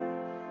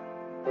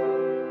Well,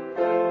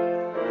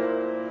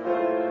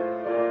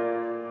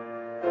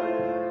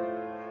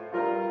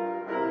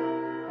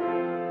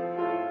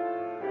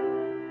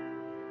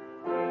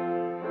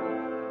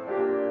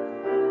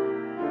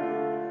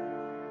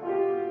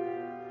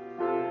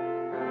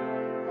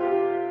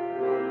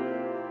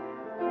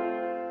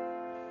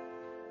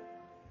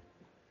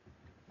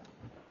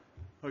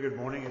 good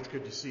morning. It's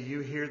good to see you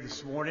here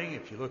this morning.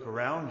 If you look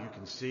around, you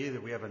can see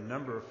that we have a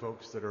number of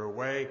folks that are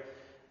away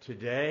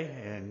today,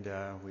 and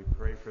we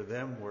pray for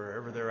them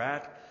wherever they're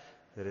at,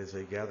 that as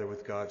they gather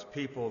with God's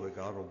people, that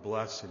God will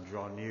bless and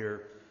draw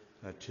near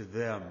to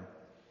them.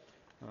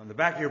 On the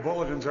back of your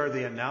bulletins are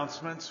the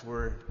announcements.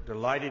 We're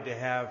delighted to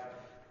have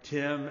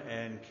Tim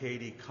and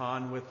Katie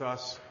Kahn with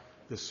us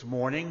this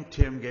morning.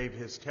 Tim gave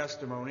his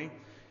testimony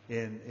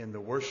in the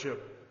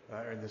worship,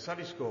 in the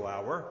Sunday school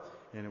hour.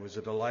 And it was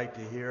a delight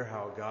to hear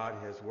how God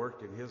has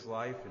worked in his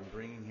life in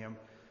bringing him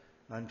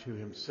unto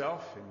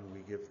himself. And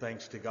we give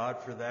thanks to God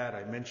for that.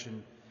 I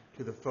mentioned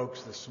to the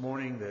folks this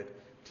morning that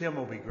Tim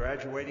will be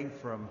graduating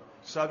from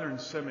Southern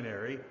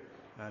Seminary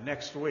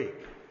next week.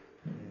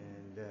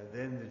 And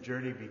then the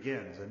journey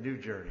begins, a new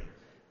journey.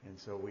 And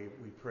so we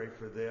pray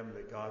for them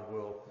that God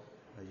will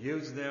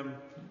use them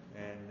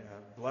and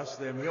bless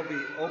them. He'll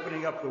be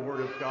opening up the Word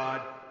of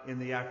God in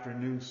the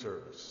afternoon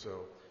service.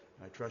 So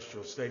I trust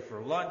you'll stay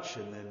for lunch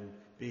and then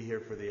be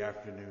here for the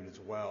afternoon as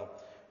well.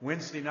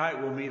 Wednesday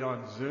night we'll meet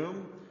on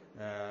Zoom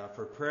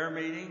for prayer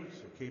meeting,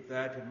 so keep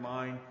that in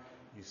mind.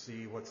 You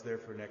see what's there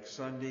for next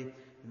Sunday.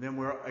 And then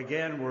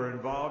we're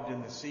involved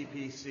in the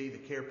CPC, the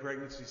Care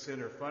Pregnancy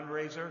Center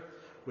fundraiser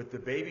with the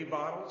baby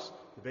bottles.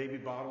 The baby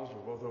bottles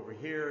are both over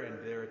here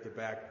and they're at the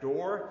back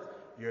door.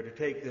 You're to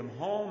take them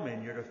home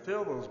and you're to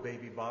fill those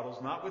baby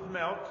bottles, not with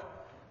milk,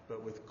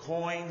 but with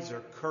coins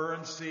or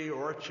currency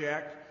or a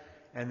check,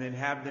 and then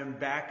have them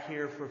back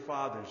here for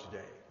Father's Day.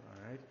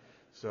 All right?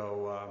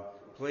 So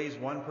please,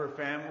 one per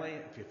family.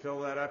 If you fill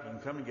that up, you can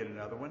come and get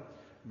another one.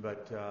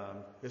 But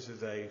this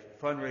is a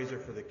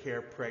fundraiser for the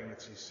Care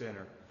Pregnancy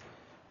Center.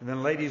 And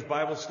then ladies'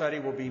 Bible study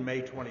will be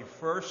May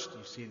 21st.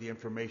 You see the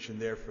information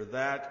there for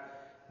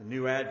that. The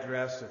new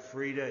address of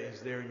Frida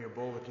is there in your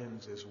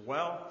bulletins as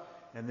well.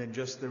 And then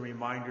just the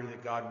reminder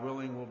that God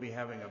willing, we'll be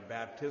having a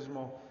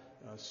baptismal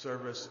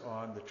service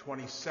on the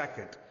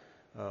 22nd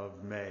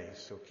of May.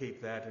 So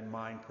keep that in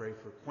mind. Pray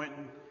for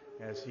Quentin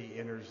as he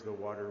enters the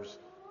waters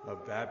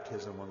of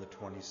baptism on the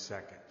 22nd.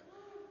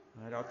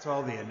 All right, that's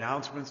all the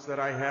announcements that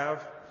I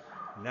have.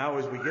 Now,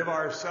 as we give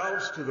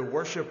ourselves to the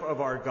worship of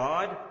our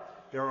God,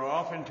 there are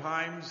often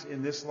times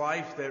in this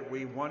life that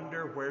we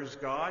wonder, where's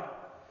God?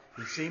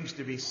 He seems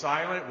to be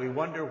silent. We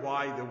wonder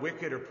why the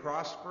wicked are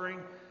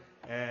prospering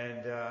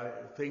and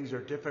things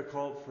are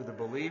difficult for the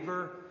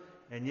believer.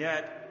 And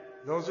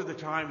yet, those are the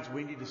times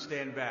we need to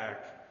stand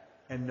back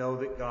and know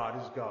that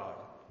God is God,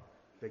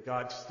 that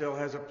God still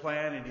has a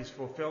plan and he's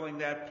fulfilling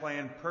that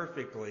plan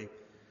perfectly.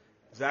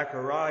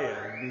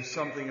 Zechariah knew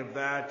something of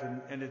that,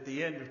 and at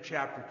the end of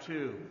chapter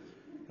 2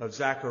 of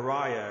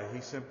Zechariah,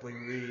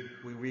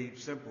 we read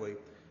simply,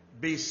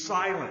 "Be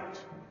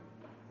silent,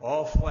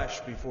 all flesh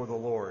before the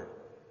Lord,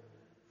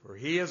 for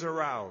he is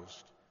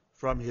aroused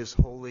from his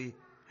holy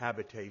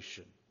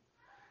habitation."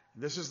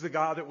 And this is the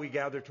God that we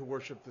gather to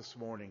worship this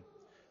morning.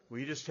 Will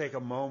you just take a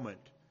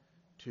moment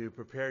to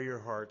prepare your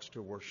hearts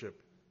to worship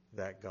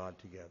that God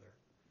together?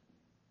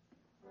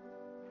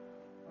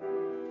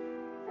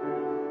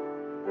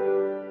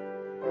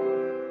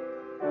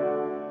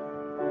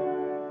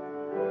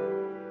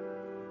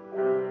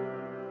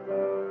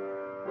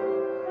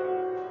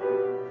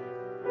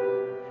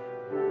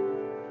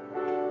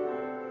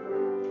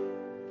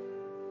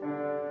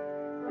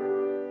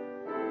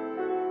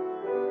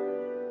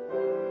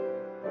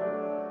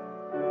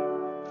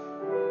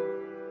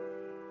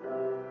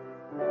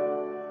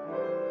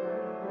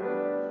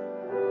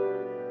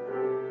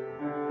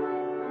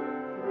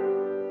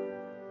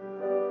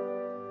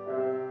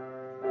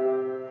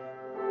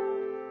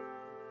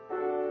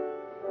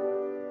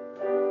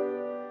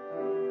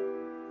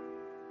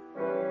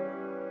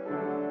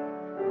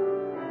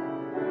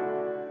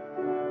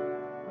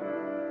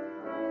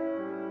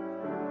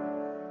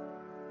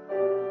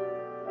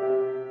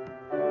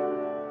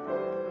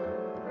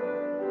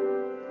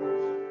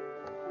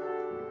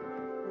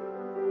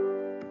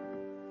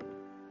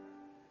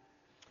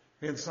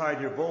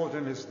 Inside your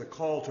bulletin is the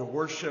call to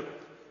worship.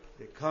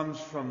 It comes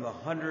from the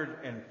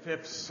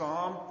 105th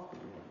Psalm.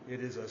 It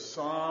is a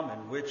psalm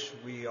in which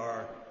we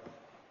are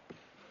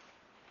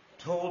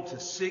told to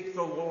seek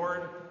the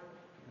Lord.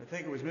 I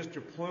think it was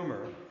Mr.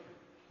 Plumer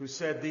who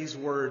said these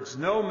words,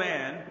 "No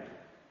man,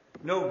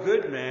 no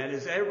good man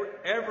is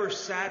ever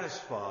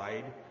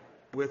satisfied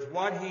with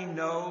what he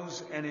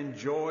knows and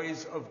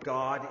enjoys of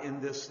God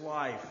in this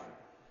life,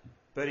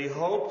 but he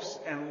hopes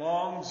and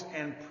longs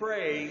and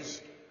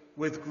prays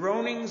with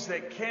groanings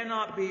that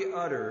cannot be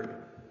uttered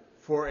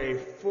for a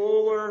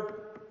fuller,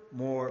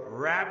 more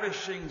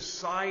ravishing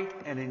sight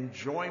and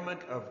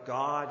enjoyment of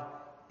God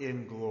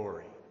in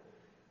glory."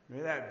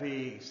 May that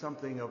be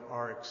something of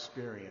our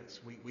experience.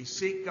 We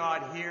seek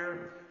God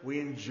here. We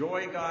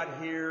enjoy God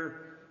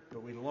here.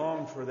 but we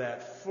long for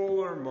that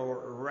fuller, more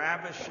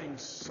ravishing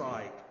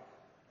sight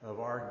of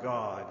our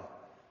God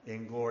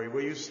in glory.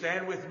 Will you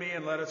stand with me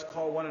and let us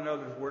call one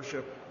another to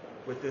worship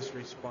with this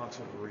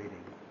responsive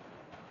reading?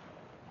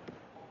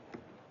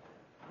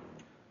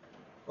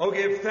 Oh,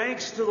 give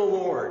thanks to the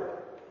Lord.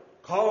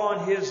 Call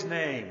on his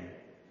name.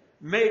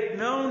 Make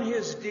known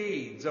his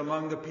deeds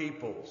among the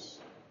peoples.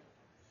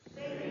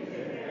 Sing to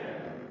him.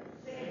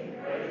 Sing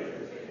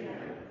praises to him.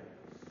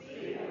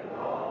 Speak of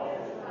all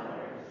his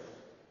wonders.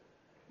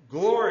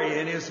 Glory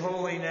in his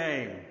holy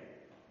name.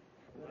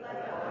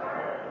 Let the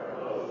heart of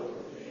those who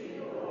seek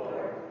the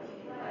Lord be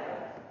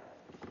glad.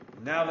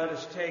 Now let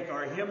us take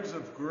our hymns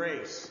of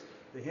grace,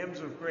 the Hymns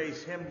of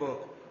Grace hymn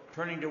book,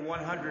 turning to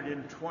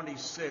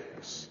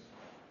 126.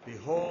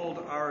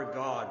 Behold our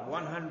God,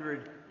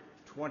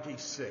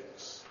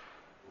 126.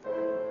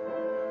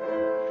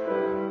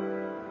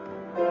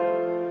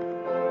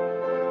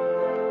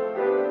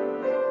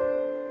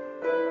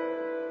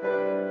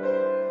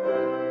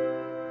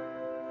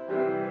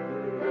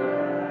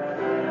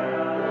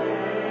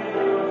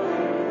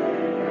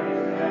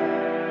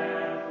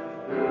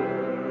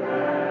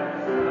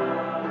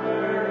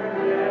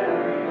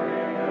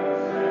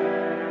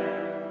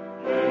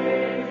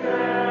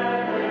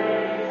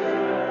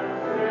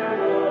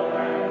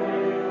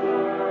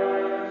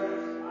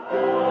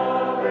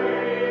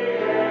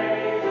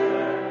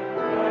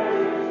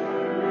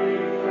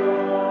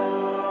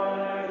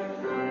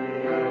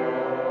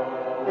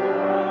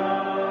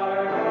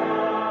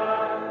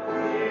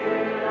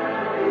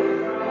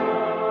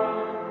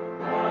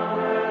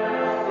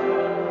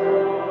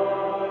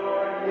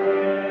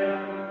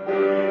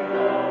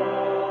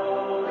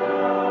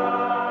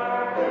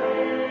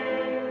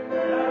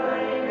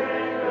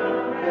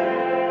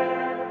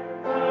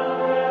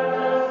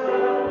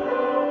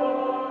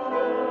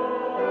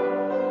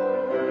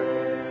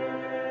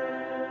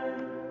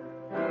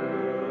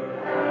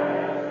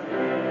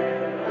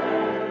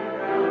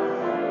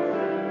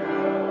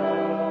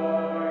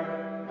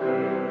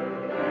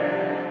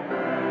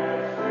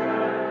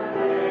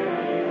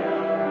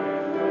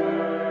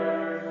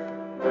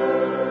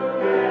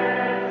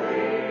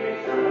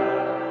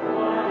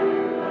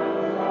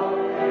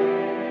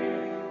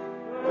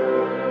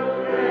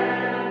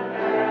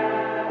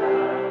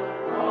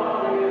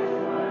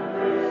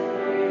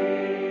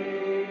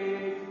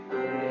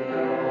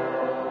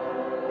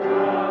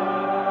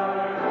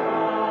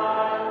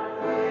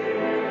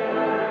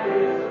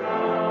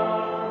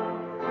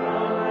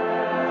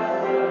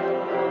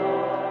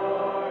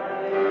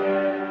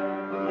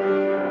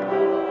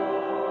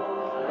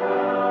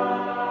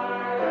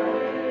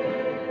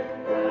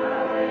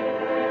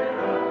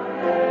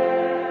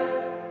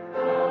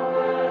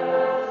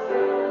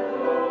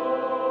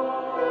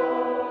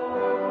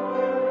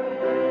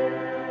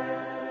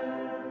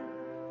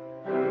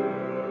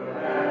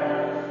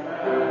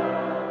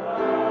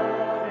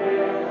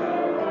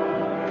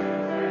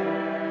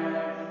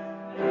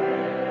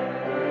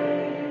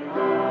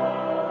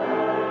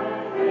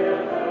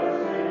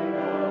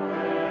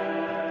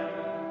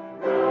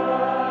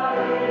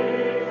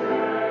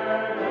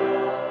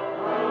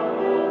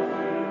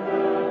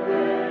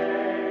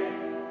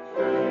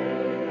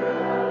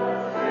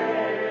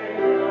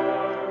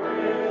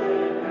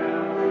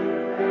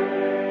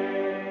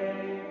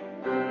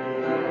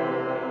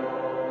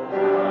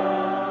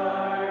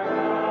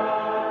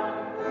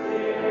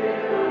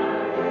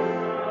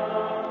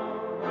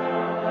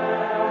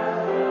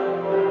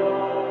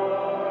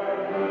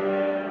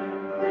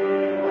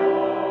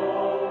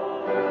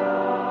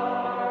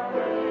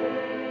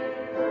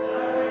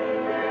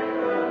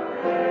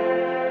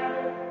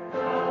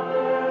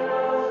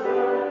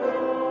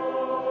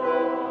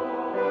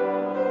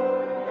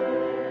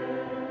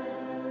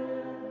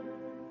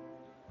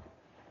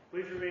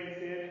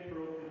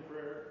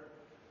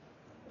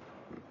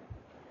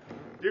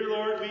 Dear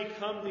Lord, we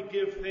come to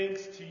give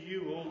thanks to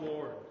you, O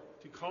Lord,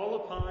 to call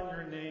upon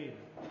your name,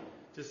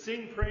 to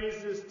sing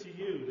praises to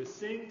you, to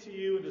sing to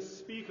you, and to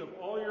speak of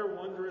all your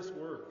wondrous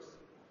works.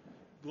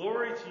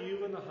 Glory to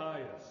you in the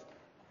highest.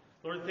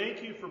 Lord,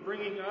 thank you for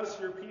bringing us,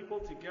 your people,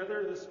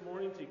 together this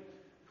morning to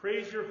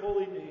praise your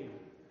holy name,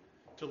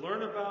 to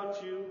learn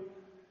about you,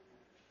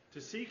 to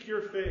seek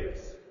your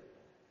face,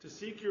 to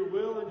seek your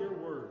will and your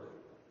word.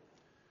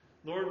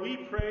 Lord, we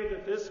pray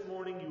that this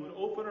morning you would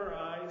open our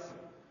eyes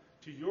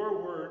to your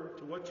word,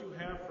 to what you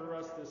have for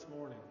us this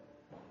morning.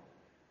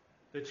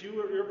 That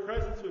your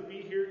presence would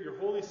be here, your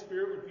Holy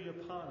Spirit would be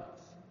upon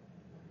us.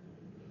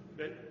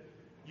 That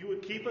you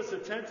would keep us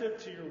attentive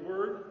to your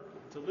word,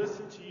 to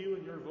listen to you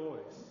and your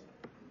voice.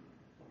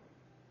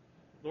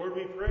 Lord,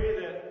 we pray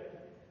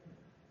that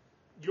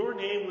your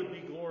name would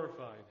be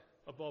glorified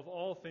above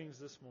all things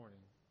this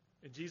morning.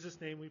 In Jesus'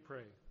 name we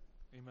pray.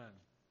 Amen.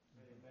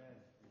 Amen.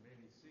 You may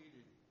be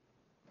seated.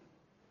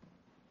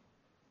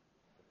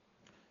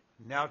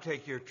 Now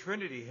take your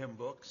Trinity hymn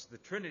books. The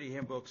Trinity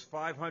hymn books,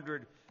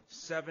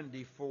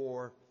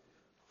 574.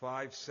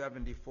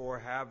 574,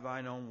 have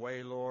thine own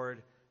way,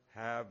 Lord,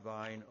 have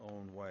thine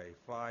own way.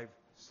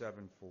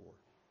 574.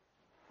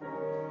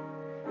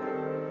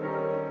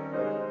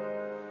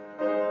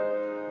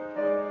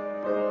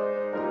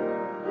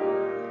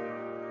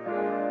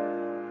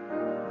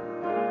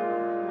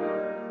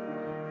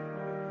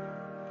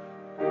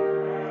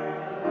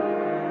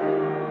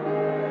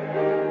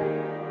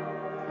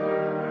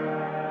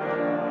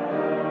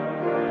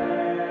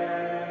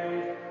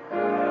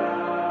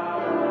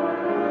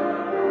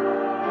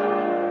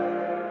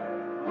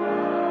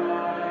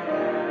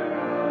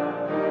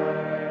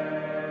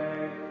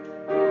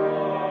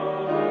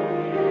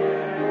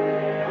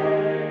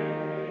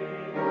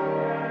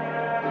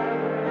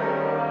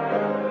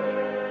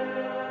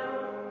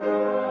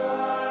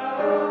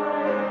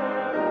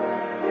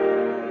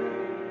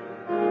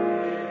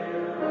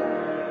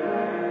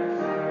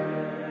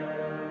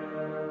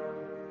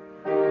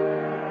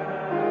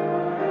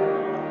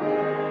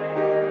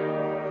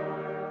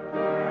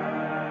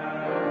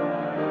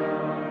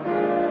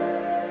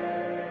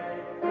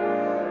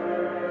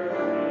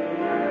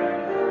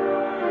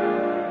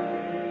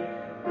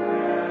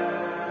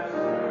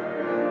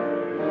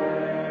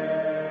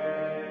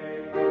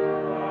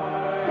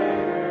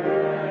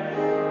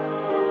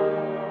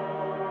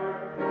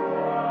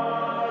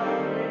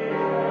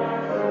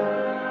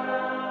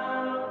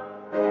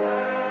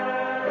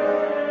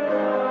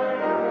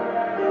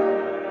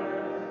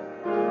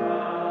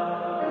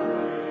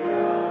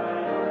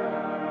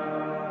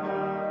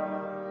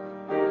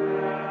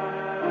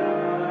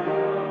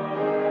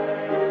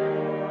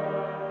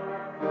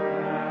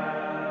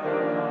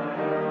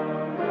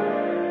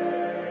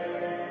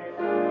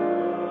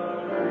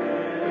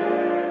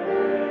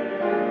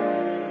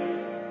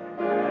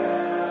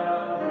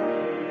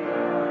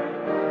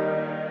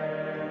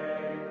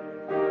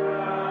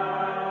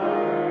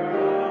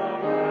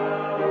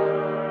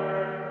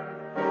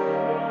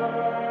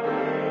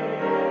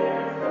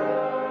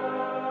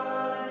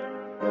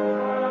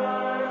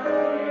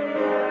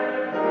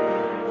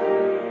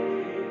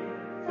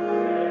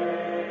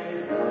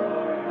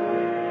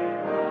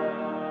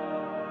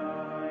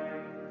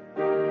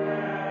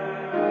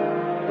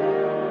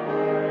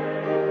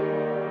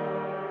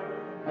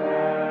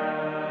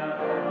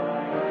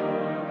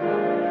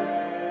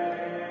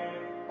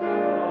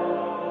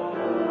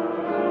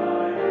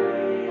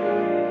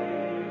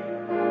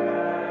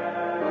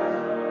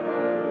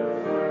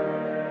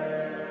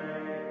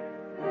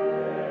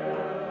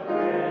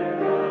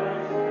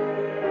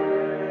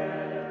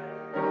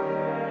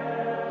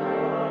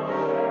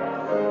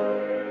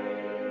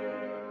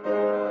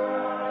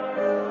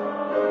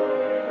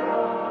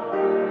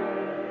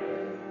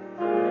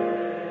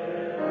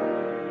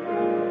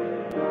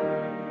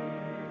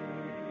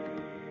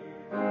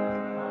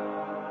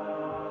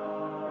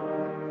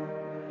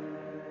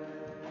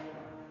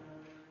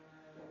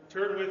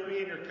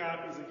 your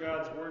copies of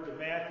God's Word to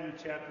Matthew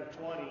chapter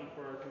 20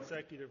 for our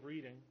consecutive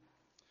reading.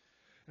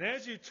 And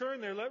as you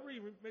turn there, let me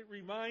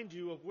remind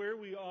you of where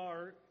we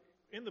are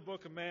in the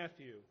book of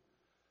Matthew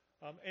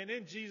and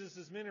in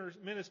Jesus'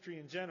 ministry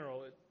in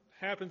general. It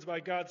happens by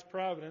God's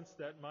providence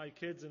that my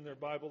kids in their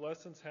Bible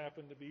lessons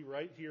happen to be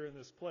right here in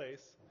this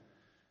place.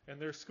 And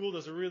their school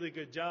does a really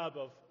good job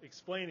of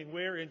explaining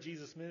where in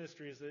Jesus'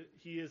 ministry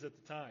he is at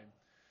the time.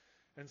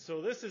 And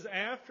so this is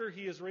after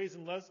he has raised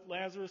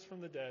Lazarus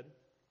from the dead,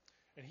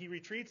 and he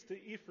retreats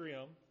to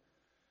Ephraim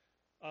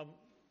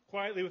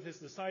quietly with his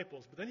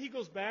disciples. But then he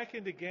goes back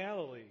into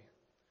Galilee.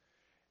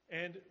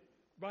 And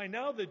by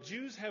now the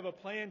Jews have a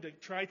plan to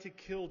try to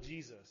kill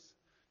Jesus.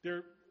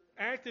 They're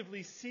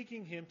actively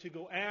seeking him to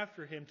go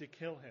after him to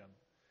kill him.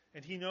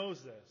 And he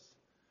knows this.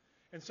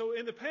 And so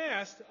in the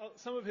past,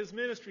 some of his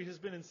ministry has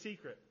been in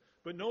secret,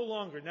 but no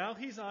longer. Now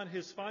he's on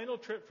his final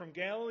trip from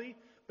Galilee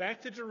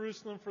back to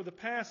Jerusalem for the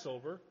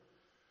Passover,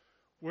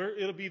 where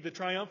it'll be the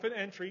triumphant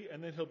entry,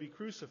 and then he'll be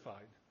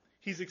crucified.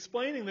 He's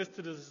explaining this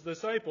to his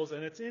disciples,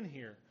 and it's in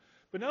here.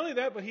 But not only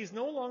that, but he's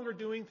no longer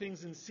doing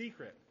things in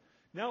secret.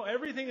 Now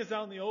everything is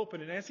out in the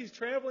open, and as he's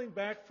traveling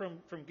back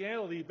from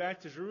Galilee back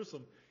to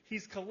Jerusalem,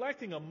 he's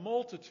collecting a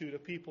multitude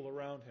of people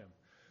around him.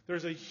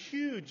 There's a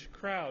huge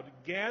crowd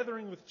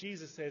gathering with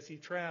Jesus as he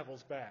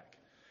travels back.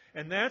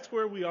 And that's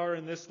where we are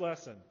in this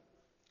lesson.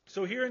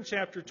 So here in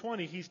chapter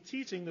 20, he's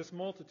teaching this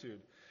multitude.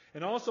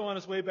 And also on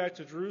his way back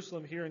to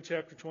Jerusalem here in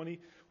chapter 20,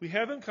 we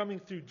have him coming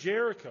through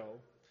Jericho.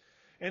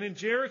 And in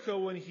Jericho,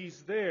 when he's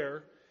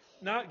there,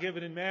 not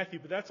given in Matthew,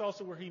 but that's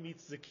also where he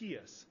meets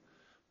Zacchaeus.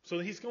 So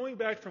he's going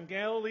back from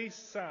Galilee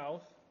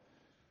south,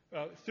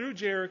 through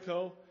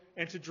Jericho,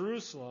 and to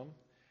Jerusalem.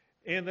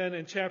 And then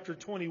in chapter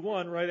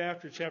 21, right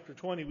after chapter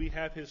 20, we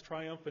have his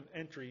triumphant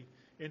entry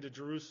into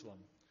Jerusalem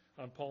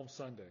on Palm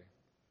Sunday.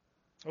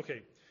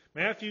 Okay,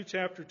 Matthew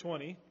chapter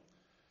 20.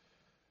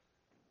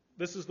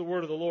 This is the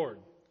word of the Lord.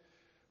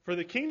 For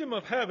the kingdom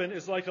of heaven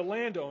is like a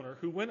landowner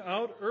who went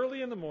out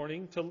early in the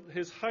morning to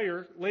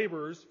hire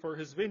laborers for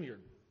his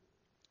vineyard.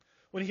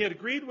 When he had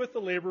agreed with the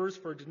laborers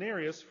for a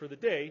denarius for the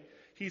day,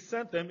 he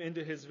sent them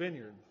into his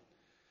vineyard.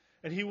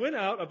 And he went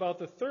out about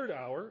the third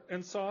hour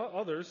and saw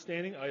others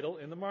standing idle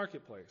in the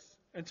marketplace.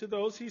 And to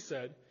those he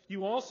said,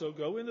 "You also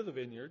go into the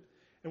vineyard,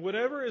 and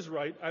whatever is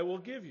right I will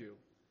give you."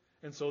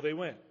 And so they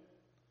went.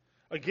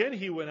 Again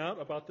he went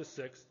out about the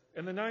 6th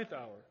and the 9th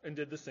hour, and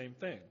did the same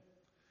thing.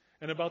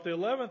 And about the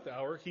 11th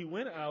hour he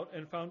went out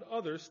and found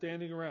others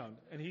standing around.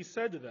 And he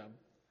said to them,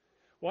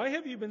 "Why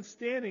have you been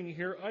standing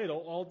here idle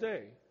all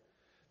day?"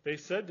 They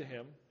said to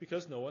him,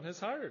 "Because no one has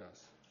hired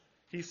us."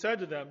 He said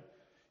to them,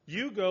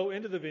 "You go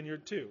into the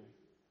vineyard too."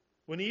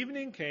 When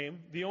evening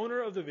came, the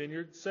owner of the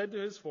vineyard said to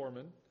his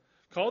foreman,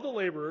 "Call the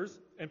laborers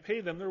and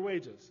pay them their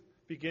wages,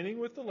 beginning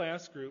with the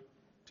last group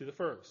to the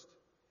first."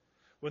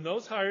 When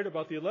those hired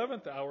about the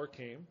 11th hour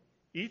came,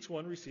 each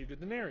one received a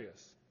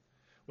denarius.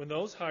 When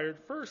those hired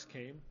first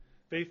came,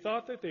 they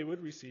thought that they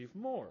would receive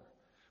more,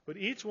 but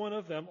each one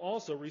of them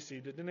also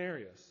received a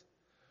denarius.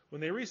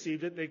 When they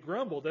received it, they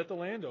grumbled at the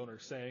landowner,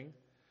 saying,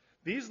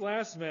 "These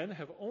last men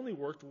have only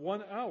worked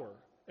 1 hour,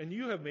 and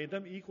you have made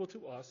them equal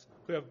to us,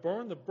 who have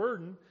borne the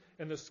burden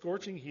and the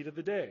scorching heat of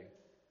the day."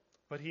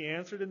 But he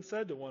answered and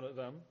said to one of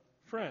them,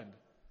 "Friend,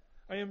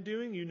 I am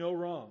doing you no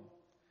wrong.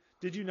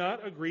 Did you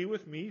not agree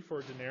with me for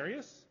a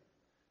denarius?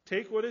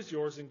 Take what is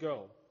yours and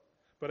go.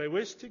 But I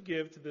wish to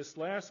give to this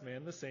last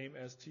man the same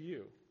as to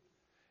you.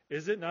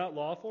 Is it not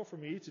lawful for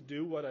me to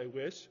do what I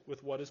wish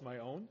with what is my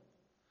own?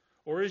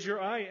 Or is your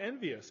eye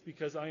envious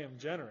because I am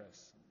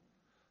generous?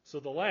 So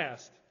the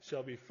last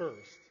shall be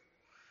first,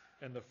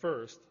 and the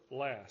first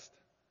last."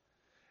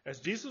 As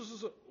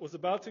Jesus was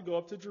about to go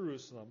up to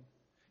Jerusalem,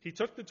 he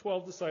took the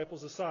 12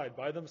 disciples aside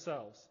by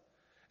themselves.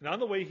 And on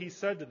the way he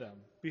said to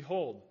them,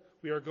 "Behold,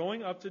 we are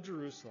going up to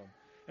Jerusalem,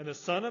 and the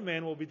Son of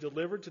Man will be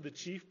delivered to the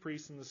chief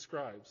priests and the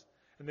scribes,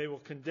 and they will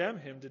condemn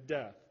him to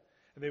death,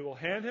 and they will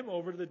hand him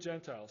over to the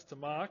Gentiles to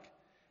mock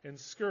and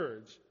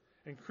scourge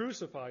and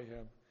crucify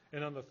him,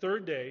 and on the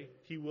third day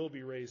he will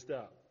be raised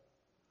up."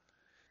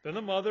 Then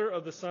the mother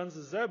of the sons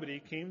of Zebedee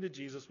came to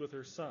Jesus with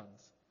her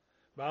sons,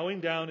 bowing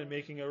down and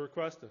making a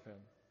request of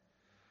him.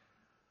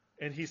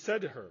 And he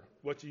said to her,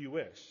 "What do you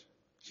wish?"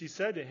 She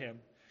said to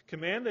him,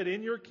 "Command that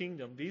in your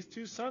kingdom these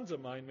 2 sons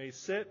of mine may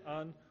sit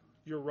on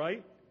your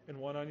right and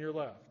one on your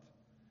left."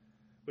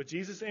 But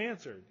Jesus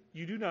answered,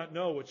 "You do not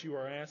know what you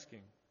are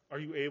asking. Are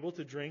you able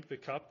to drink the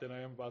cup that I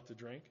am about to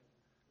drink?"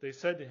 They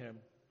said to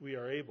him, "We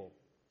are able."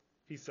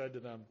 He said to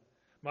them,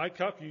 "My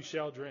cup you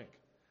shall drink,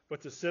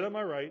 but to sit on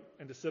my right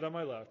and to sit on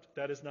my left,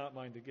 that is not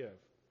mine to give.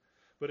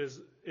 But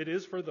it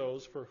is for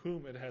those for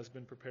whom it has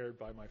been prepared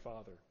by my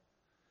Father."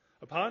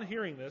 Upon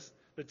hearing this,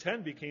 the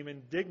 10 became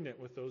indignant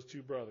with those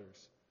 2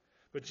 brothers.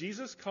 But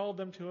Jesus called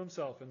them to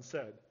himself and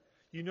said,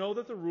 "You know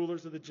that the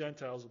rulers of the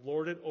Gentiles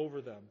lord it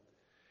over them,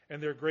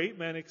 and their great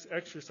men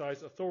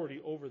exercise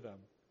authority over them.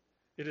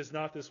 It is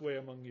not this way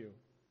among you.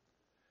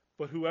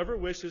 But whoever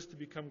wishes to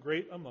become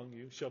great among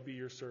you shall be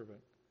your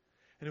servant,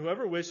 and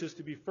whoever wishes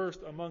to be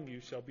first among you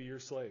shall be your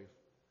slave.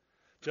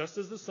 just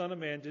as the Son of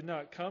Man did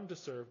not come to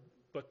serve,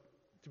 but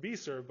to be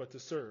served, but to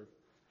serve,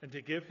 and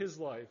to give his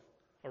life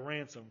a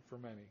ransom for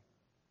many.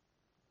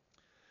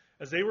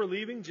 As they were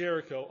leaving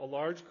Jericho, a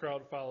large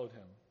crowd followed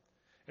him.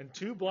 And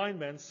 2 blind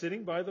men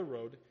sitting by the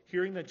road,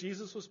 hearing that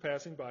Jesus was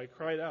passing by,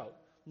 cried out,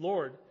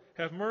 "Lord,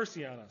 have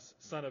mercy on us,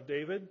 Son of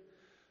David."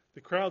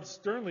 The crowd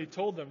sternly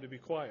told them to be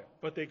quiet,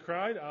 but they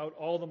cried out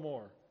all the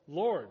more,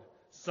 "Lord,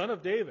 Son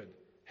of David,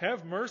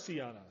 have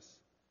mercy on us."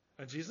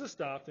 And Jesus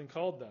stopped and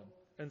called them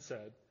and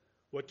said,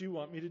 "What do you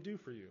want me to do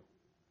for you?"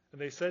 And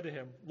they said to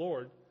him,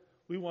 "Lord,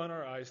 we want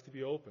our eyes to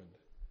be opened."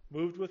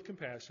 Moved with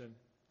compassion,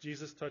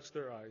 Jesus touched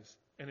their eyes,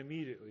 and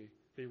immediately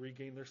they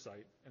regained their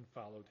sight and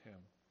followed him.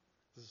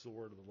 This is the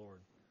word of the Lord.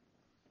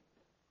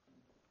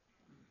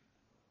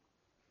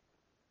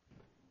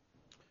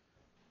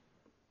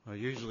 Well,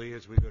 usually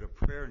as we go to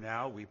prayer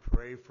now, we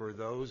pray for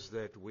those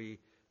that we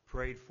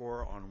prayed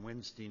for on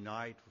Wednesday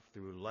night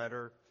through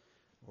letter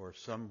or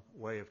some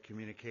way of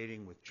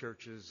communicating with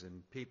churches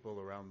and people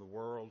around the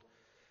world.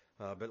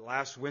 But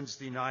last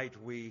Wednesday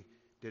night we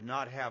did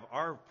not have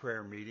our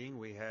prayer meeting.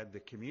 We had the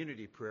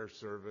community prayer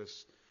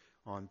service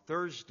on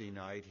Thursday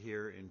night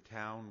here in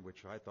town,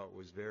 which I thought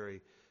was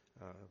very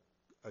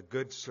a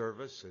good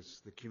service as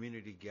the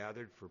community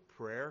gathered for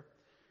prayer,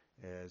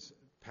 as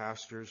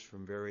pastors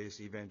from various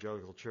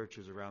evangelical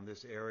churches around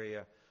this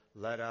area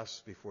led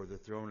us before the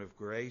throne of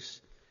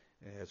grace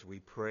as we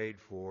prayed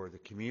for the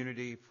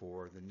community,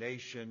 for the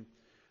nation,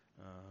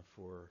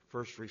 for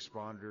first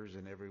responders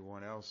and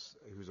everyone else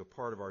who's a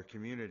part of our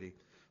community.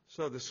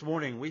 So this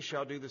morning we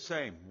shall do the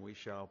same. We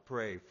shall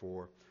pray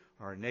for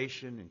our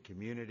nation and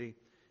community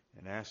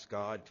and ask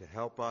God to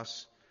help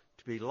us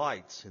to be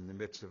lights in the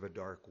midst of a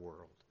dark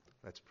world.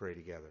 Let's pray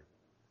together.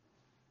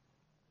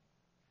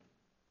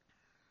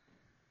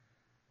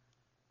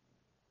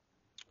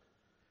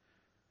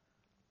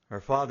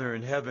 Our Father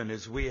in heaven,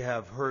 as we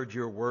have heard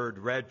your word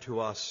read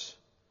to us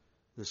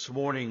this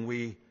morning,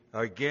 we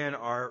again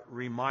are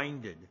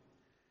reminded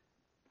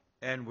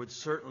and would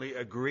certainly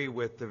agree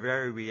with the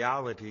very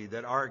reality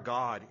that our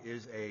God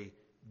is a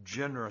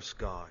generous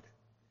God.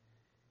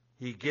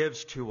 He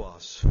gives to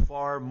us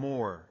far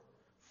more,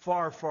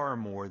 far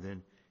more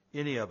than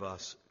any of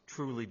us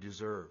truly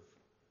deserve.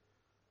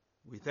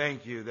 We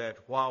thank you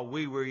that while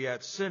we were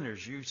yet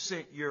sinners, you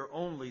sent your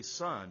only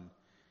Son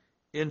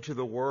into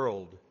the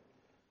world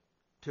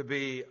to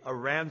be a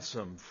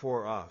ransom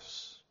for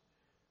us.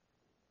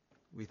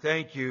 We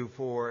thank you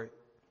for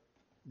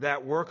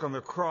that work on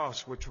the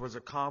cross which was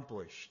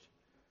accomplished,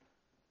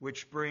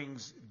 which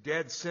brings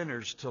dead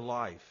sinners to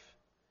life.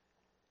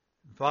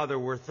 Father,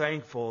 we're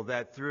thankful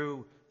that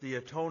through the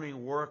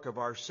atoning work of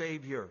our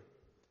Savior,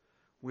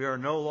 we are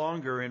no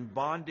longer in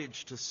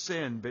bondage to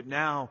sin, but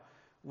now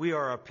we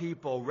are a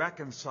people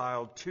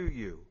reconciled to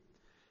you,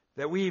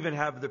 that we even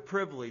have the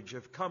privilege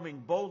of coming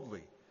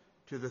boldly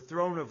to the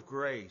throne of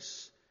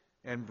grace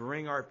and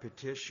bring our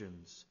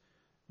petitions,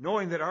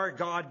 knowing that our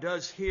God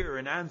does hear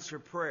and answer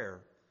prayer.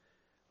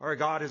 Our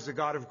God is a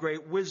God of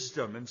great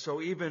wisdom, and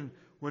so even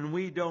when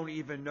we don't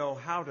even know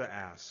how to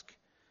ask,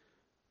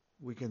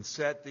 we can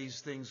set these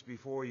things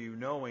before you,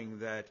 knowing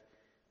that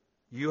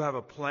you have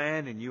a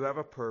plan and you have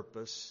a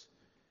purpose,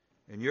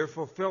 and you're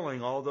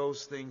fulfilling all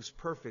those things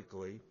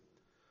perfectly.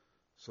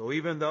 So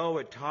even though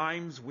at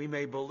times we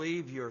may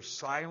believe you're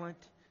silent,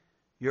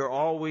 you're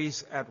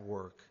always at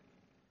work,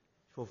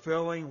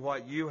 fulfilling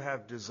what you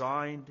have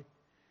designed.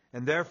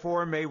 And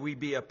therefore may we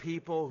be a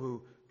people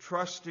who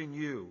trust in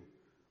you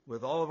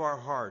with all of our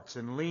hearts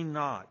and lean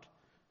not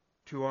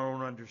to our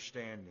own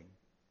understanding.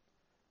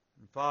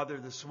 And Father,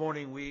 this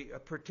morning we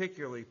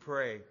particularly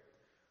pray.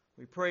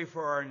 We pray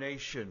for our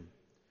nation.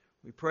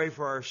 We pray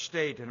for our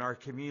state and our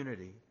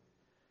community.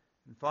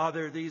 And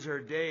Father, these are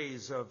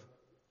days of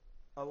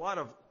a lot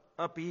of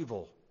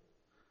upheaval,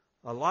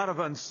 a lot of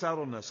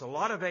unsettledness, a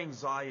lot of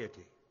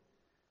anxiety.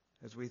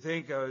 As we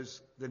think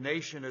as the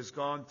nation has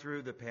gone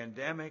through the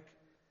pandemic,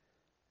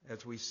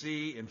 as we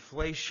see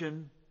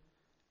inflation,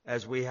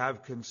 as we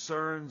have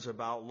concerns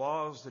about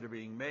laws that are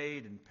being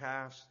made and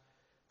passed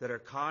that are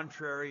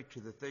contrary to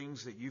the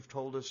things that you've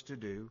told us to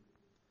do.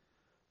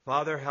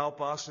 Father,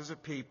 help us as a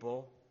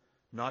people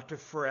not to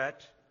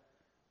fret.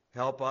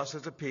 Help us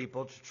as a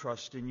people to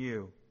trust in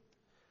you.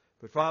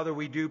 But Father,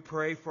 we do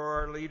pray for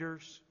our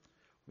leaders.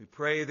 We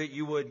pray that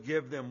you would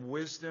give them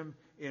wisdom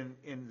in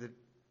the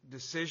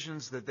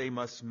decisions that they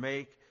must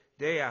make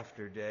day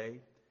after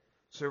day.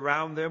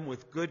 Surround them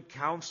with good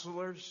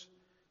counselors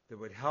that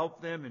would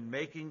help them in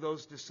making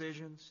those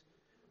decisions.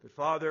 But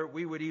Father,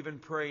 we would even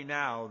pray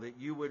now that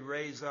you would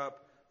raise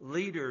up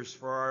leaders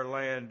for our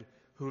land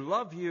who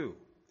love you,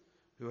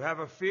 who have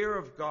a fear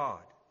of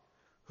God,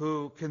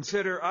 who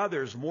consider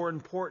others more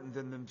important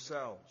than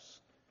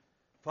themselves.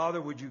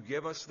 Father, would you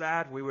give us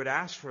that? We would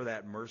ask for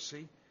that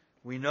mercy.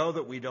 We know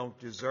that we don't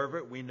deserve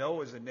it. We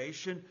know as a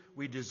nation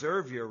we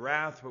deserve your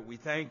wrath, but we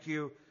thank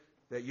you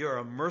that you're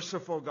a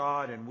merciful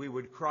God, and we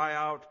would cry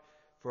out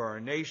for our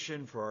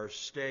nation, for our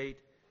state,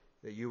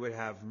 that you would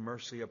have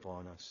mercy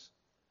upon us.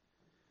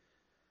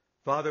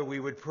 Father, we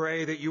would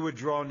pray that you would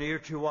draw near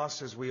to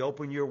us as we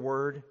open your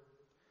word.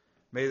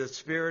 May the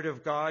Spirit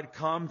of God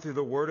come through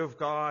the word of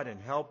God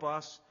and help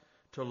us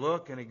to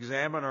look and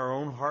examine our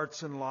own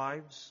hearts and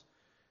lives.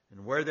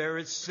 And where there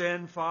is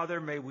sin,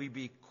 Father, may we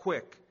be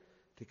quick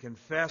to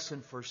confess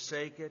and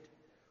forsake it.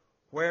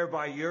 Where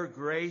by your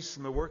grace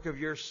and the work of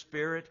your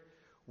Spirit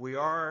we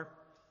are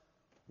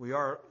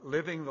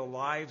living the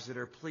lives that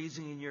are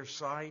pleasing in your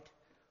sight.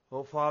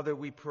 Oh, Father,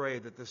 we pray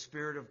that the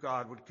Spirit of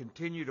God would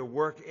continue to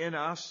work in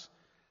us,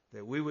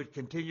 that we would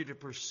continue to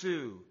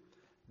pursue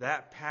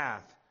that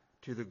path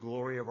to the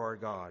glory of our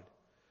God.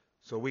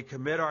 So we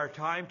commit our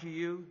time to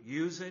you.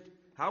 Use it.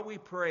 How we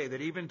pray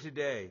that even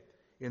today,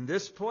 in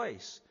this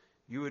place,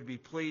 you would be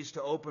pleased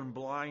to open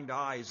blind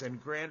eyes and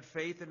grant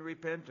faith and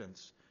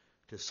repentance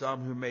to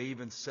some who may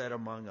even sit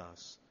among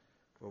us.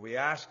 For we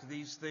ask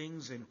these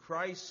things in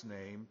Christ's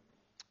name.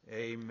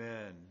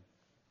 Amen.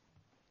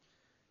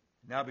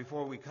 Now,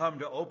 before we come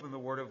to open the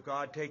Word of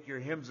God, take your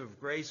hymns of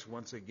grace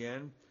once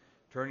again,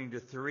 turning to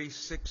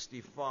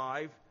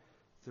 365,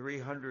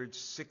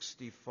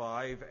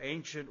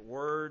 Ancient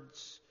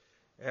Words,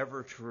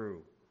 Ever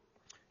True.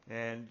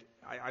 And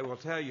I will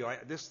tell you,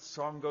 this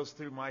song goes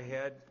through my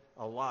head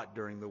a lot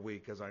during the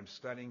week as I'm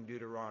studying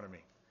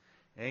Deuteronomy.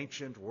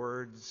 Ancient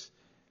Words,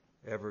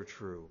 Ever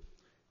True.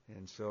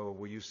 And so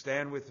will you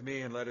stand with me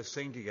and let us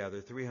sing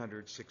together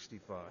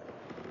 365.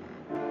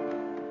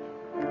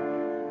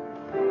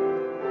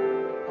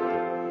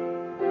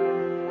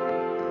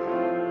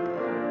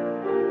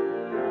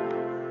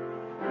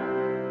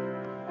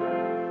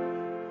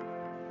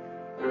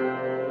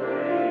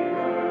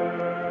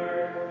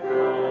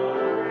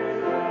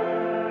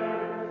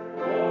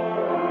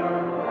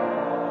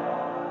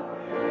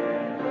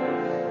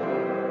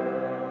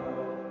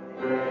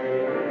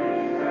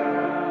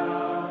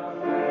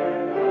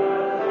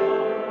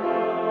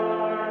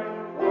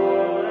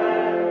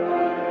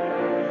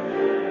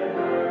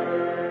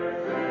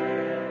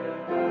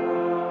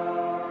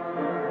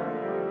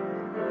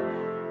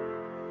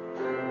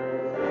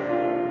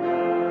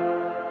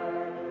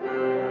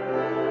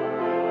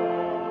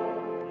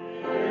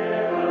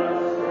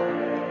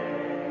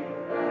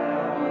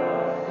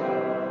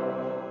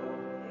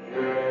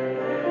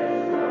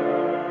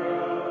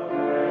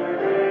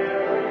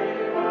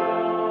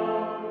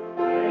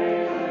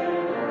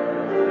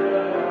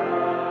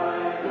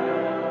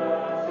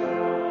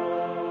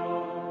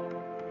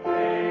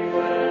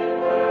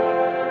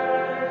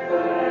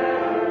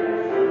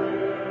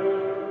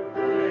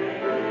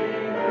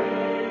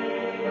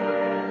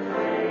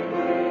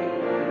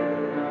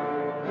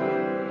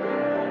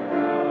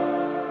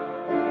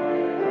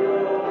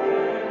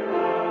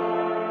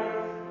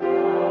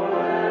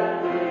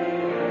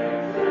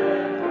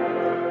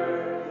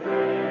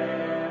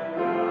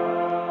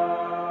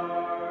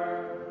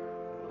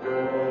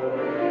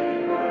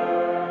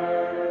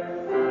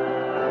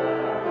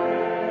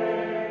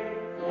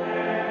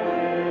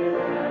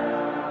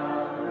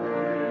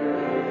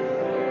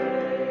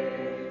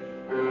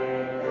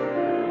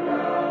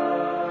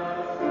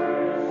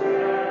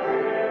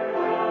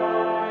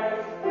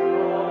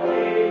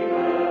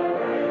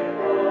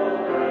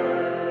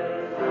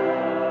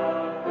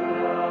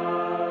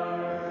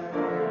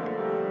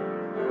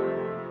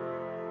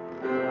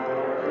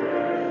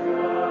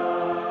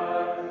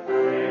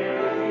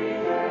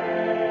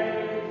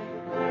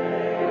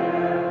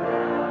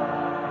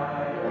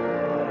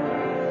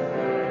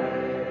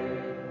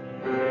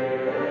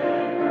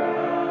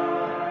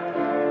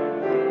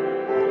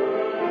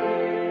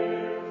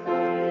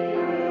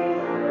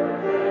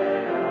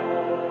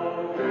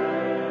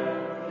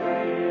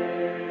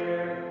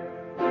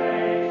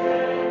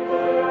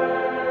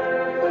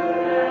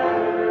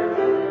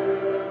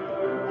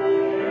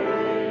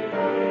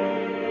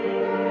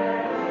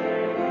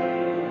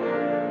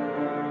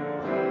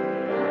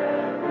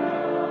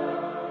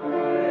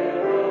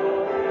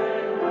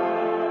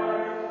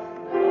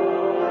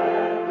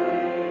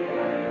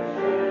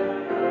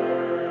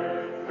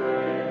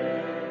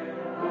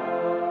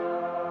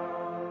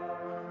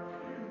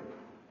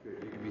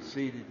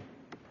 Seated.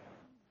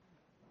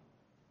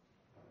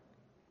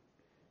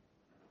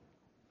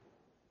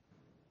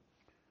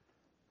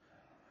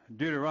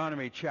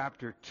 Deuteronomy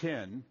chapter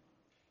 10.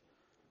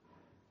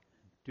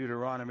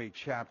 Deuteronomy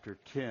chapter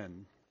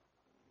 10.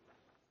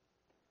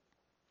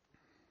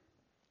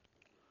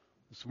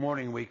 This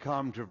morning we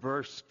come to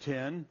verse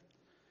 10,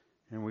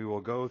 and we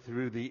will go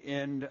through the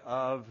end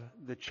of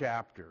the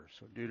chapter.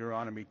 So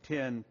Deuteronomy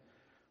 10,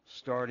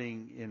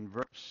 starting in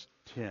verse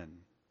 10.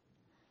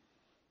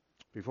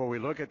 Before we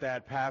look at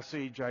that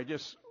passage, I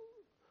just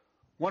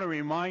want to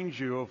remind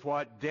you of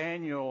what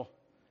Daniel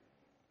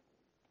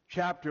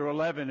chapter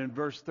 11 and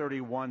verse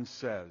 31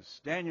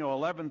 says. Daniel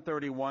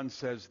 11:31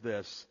 says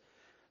this: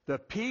 "The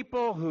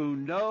people who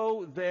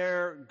know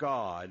their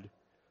God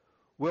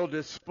will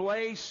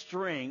display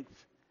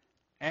strength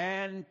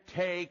and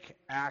take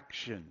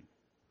action."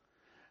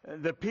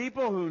 The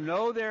people who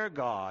know their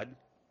God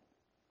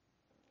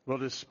will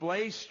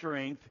display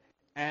strength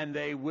and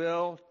they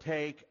will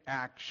take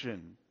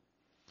action.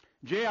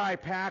 J.I.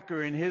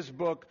 Packer, in his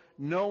book,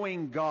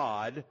 Knowing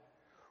God,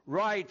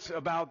 writes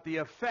about the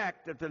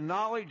effect that the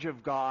knowledge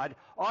of God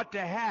ought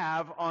to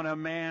have on a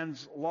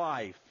man's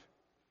life.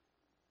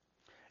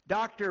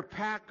 Dr.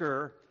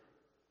 Packer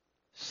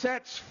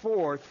sets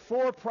forth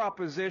 4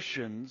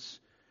 propositions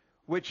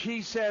which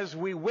he says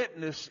we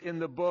witness in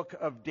the book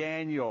of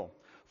Daniel.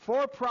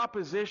 4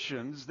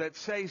 propositions that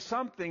say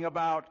something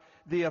about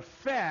the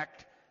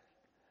effect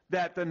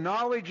that the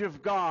knowledge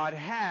of God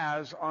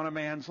has on a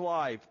man's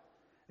life.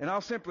 And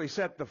I'll simply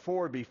set the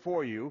 4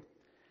 before you.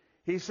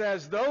 He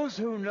says, those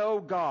who know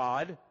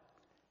God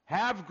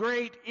have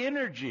great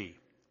energy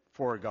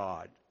for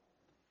God.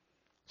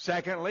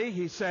 Secondly,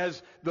 he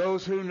says,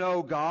 those who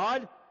know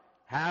God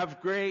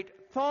have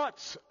great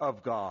thoughts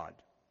of God.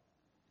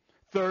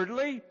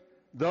 Thirdly,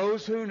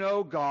 those who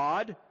know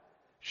God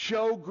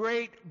show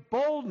great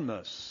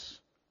boldness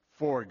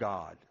for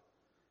God.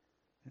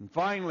 And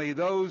finally,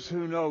 those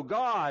who know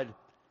God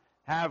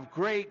have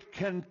great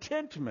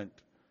contentment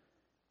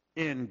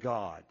in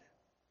God.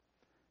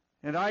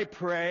 And I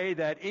pray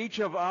that each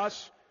of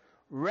us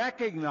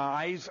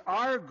recognize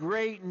our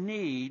great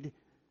need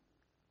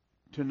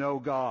to know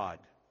God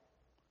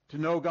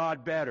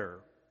better,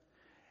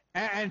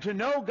 and to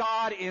know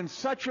God in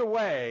such a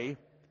way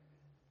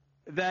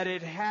that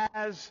it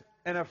has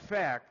an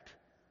effect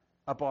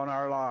upon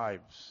our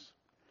lives.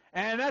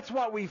 And that's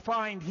what we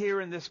find here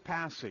in this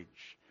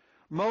passage.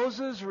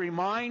 Moses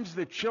reminds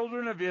the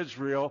children of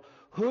Israel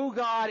who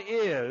God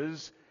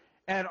is,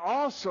 and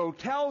also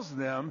tells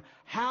them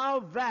how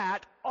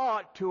that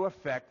ought to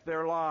affect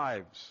their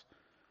lives.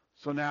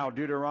 So now,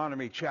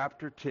 Deuteronomy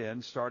chapter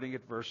 10, starting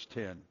at verse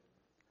 10.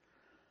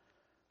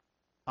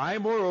 I,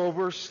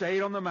 moreover,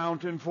 stayed on the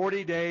mountain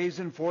 40 days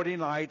and 40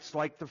 nights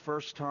like the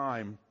first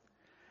time.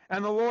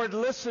 And the Lord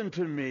listened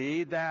to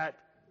me that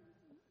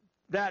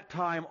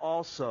time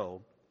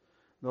also.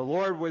 The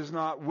Lord was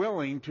not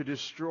willing to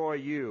destroy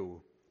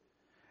you.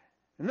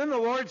 And then the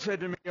Lord said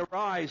to me,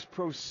 arise,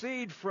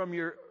 proceed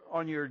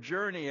on your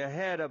journey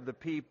ahead of the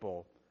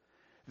people,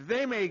 that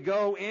they may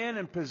go in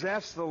and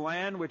possess the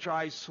land which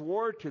I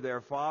swore to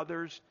their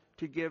fathers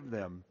to give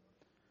them.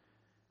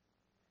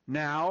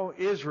 Now,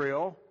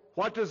 Israel,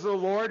 what does the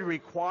Lord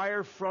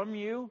require from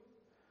you?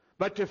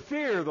 But to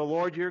fear the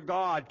Lord your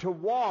God, to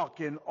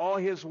walk in all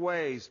his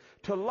ways,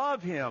 to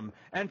love him,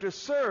 and to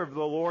serve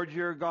the Lord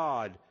your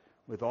God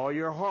with all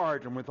your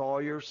heart and with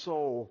all your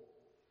soul,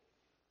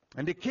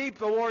 and to keep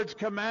the Lord's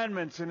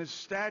commandments and his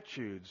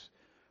statutes,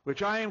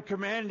 which I am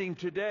commanding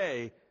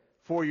today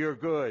for your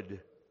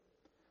good.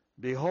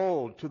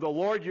 Behold, to the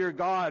Lord your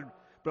God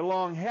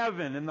belong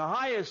heaven and the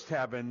highest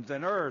heavens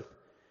and earth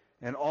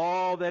and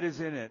all that is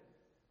in it.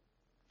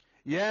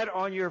 Yet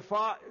on your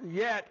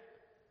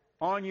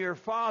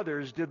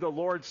fathers did the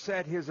Lord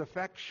set his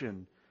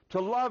affection, to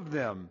love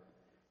them,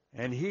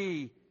 and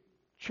he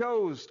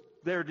chose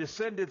their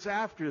descendants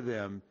after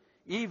them,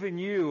 even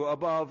you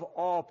above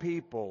all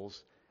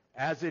peoples,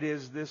 as it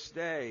is this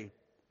day.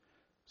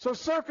 So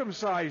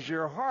circumcise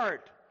your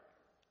heart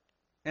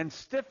and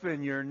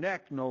stiffen your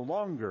neck no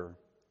longer.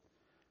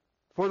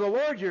 For the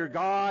Lord your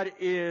God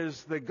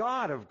is the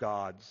God of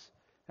gods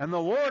and the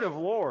Lord of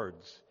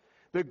lords,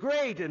 the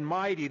great and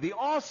mighty, the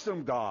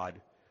awesome God,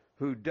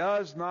 who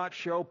does not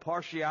show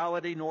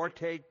partiality nor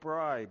take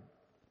bribe.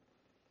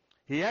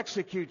 He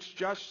executes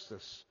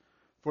justice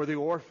for the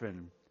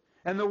orphan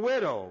and the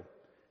widow,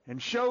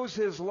 and shows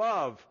his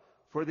love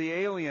for the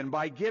alien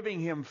by giving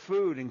him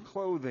food and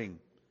clothing.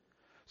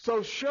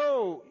 So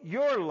show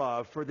your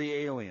love for the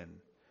alien,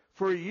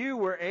 for you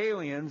were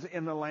aliens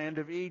in the land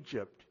of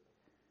Egypt.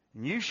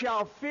 And you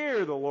shall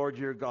fear the Lord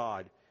your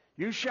God.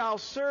 You shall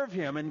serve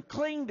him and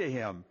cling to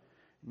him.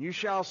 And you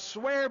shall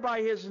swear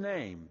by his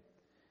name.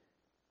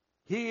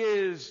 He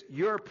is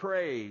your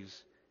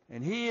praise,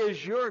 and he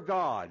is your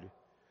God,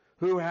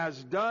 who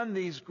has done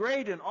these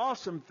great and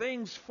awesome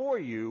things for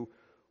you,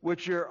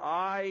 which your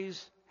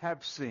eyes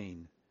have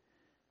seen.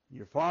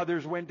 Your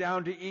fathers went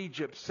down to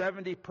Egypt,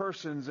 70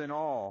 persons in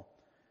all.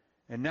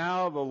 And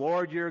now the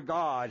Lord your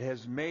God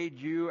has made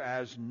you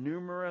as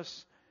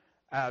numerous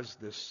as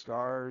the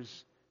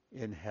stars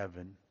in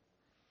heaven.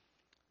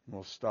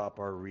 We'll stop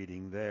our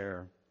reading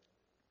there.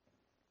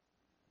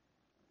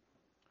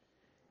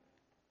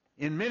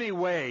 In many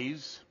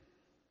ways,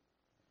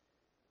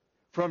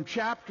 from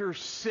chapter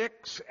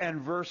 6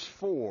 and verse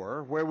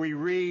 4, where we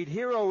read,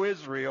 Hear, O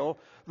Israel,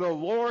 the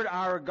Lord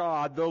our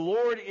God, the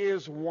Lord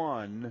is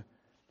one,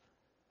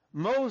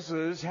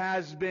 Moses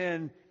has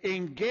been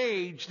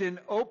engaged in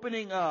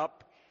opening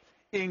up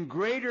in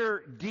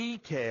greater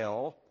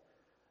detail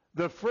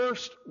the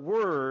first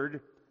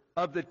word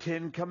of the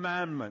Ten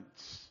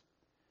Commandments.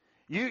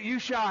 You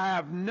shall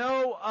have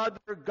no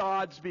other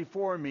gods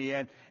before me.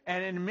 And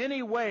in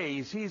many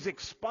ways, he's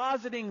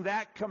expositing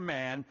that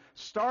command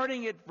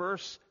starting at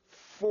verse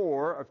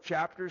 4 of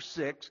chapter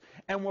 6,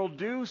 and will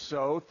do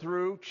so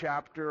through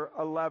chapter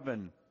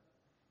 11.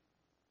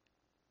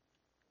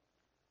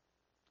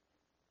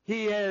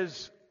 He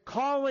is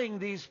calling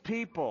these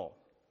people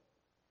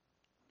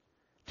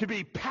to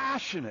be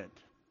passionate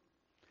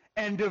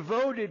and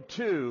devoted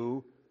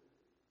to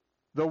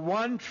the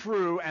one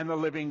true and the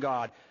living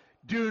God.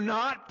 Do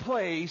not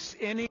place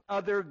any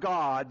other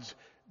gods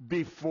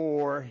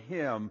before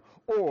him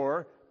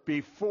or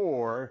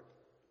before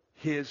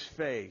his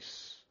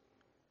face.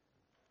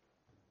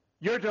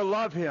 You're to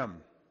love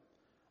him,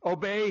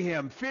 obey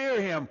him,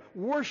 fear him,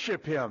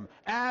 worship him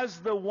as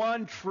the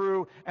one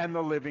true and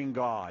the living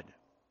God.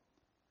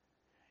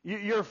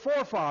 Your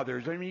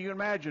forefathers, I mean, you can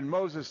imagine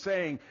Moses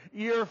saying,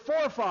 your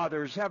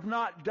forefathers have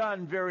not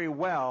done very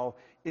well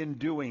in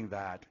doing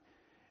that.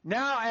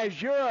 Now,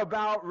 as you're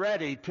about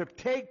ready to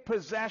take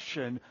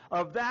possession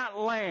of that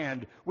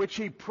land which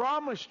he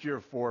promised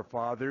your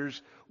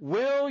forefathers,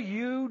 will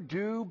you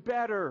do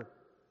better?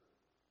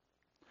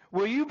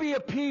 Will you be a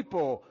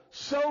people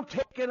so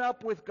taken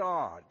up with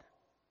God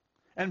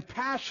and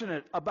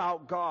passionate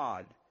about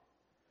God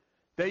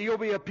that you'll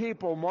be a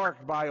people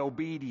marked by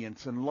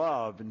obedience and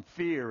love and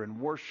fear and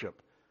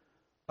worship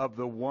of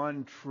the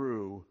one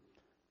true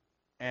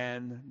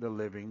and the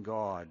living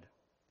God?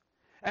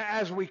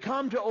 As we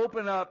come to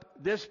open up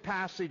this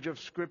passage of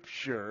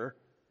Scripture,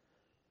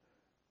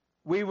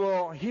 we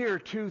will hear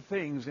two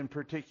things in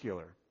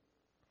particular.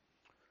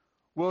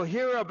 We'll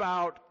hear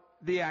about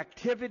the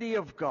activity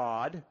of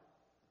God,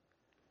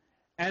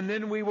 and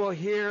then we will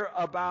hear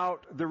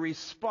about the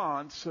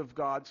response of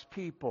God's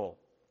people.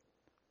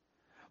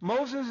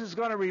 Moses is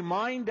going to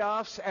remind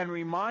us and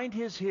remind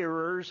his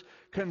hearers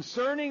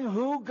concerning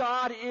who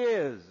God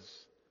is.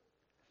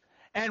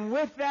 And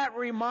with that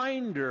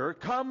reminder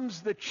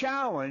comes the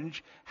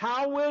challenge,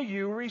 how will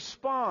you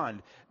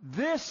respond?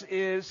 This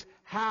is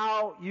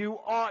how you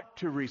ought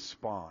to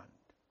respond.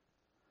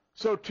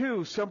 So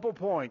two simple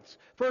points.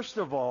 First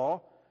of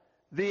all,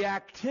 the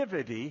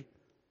activity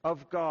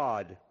of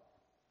God.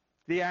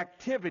 The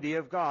activity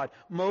of God.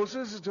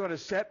 Moses is going to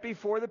set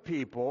before the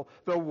people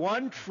the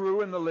one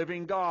true and the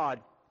living God.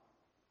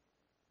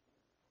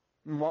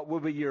 And what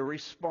will be your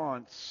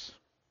response?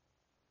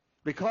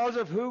 Because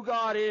of who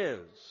God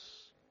is,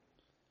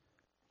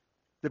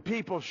 the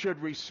people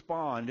should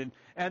respond.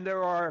 And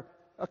there are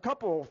a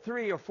couple,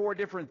 3 or 4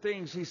 different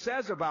things he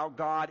says about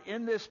God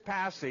in this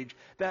passage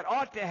that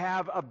ought to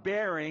have a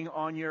bearing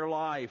on your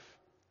life.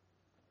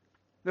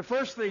 The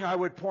first thing I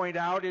would point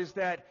out is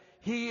that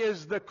he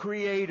is the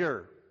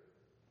creator.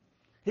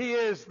 He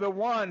is the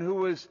one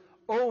who is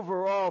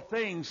over all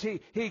things.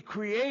 He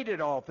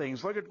created all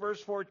things. Look at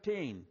verse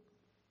 14.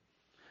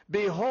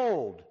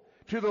 Behold,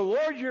 to the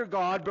Lord your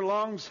God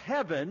belongs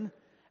heaven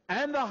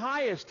and the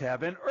highest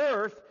heaven,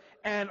 earth,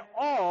 and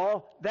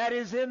all that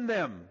is in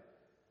them.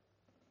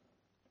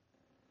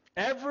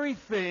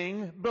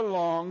 Everything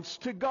belongs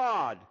to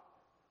God.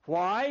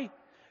 Why?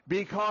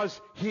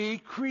 Because he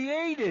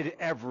created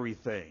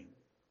everything.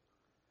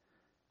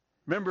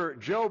 Remember,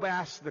 Job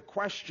asked the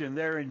question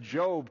there in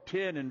Job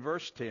 10 and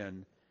verse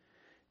 10,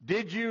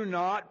 did you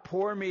not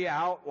pour me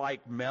out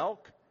like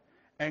milk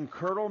and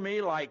curdle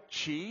me like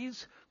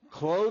cheese?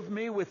 Clothe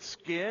me with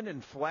skin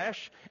and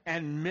flesh,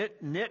 and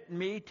knit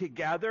me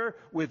together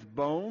with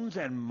bones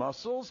and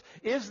muscles?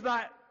 Is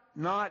that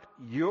not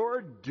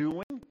your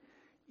doing?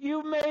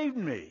 You made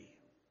me.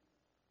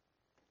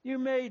 You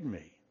made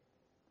me.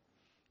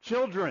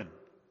 Children,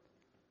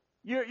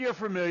 you're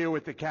familiar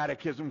with the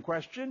catechism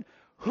question.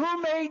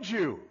 Who made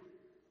you?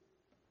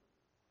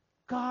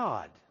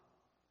 God.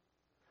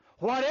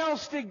 What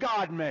else did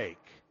God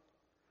make?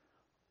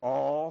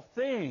 All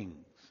things.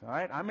 All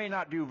right? I may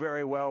not do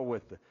very well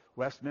with the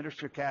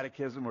Westminster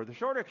Catechism or the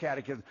Shorter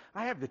Catechism.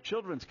 I have the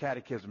Children's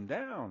Catechism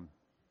down.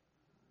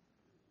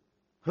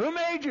 Who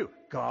made you?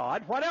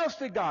 God. What else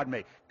did God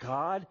make?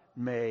 God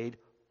made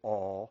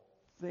all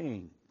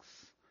things.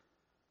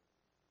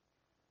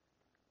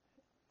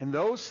 And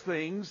those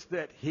things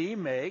that he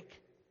makes,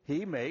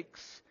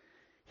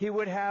 he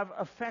would have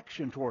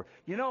affection toward.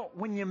 You know,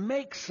 when you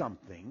make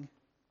something,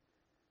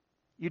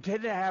 you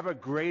tend to have a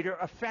greater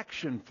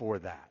affection for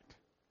that.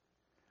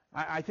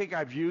 I think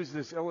I've used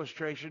this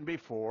illustration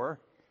before.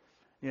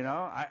 You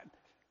know,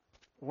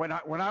 when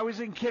I was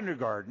in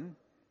kindergarten,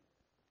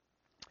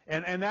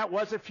 and that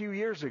was a few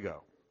years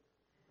ago,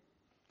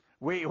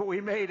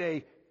 we made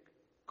a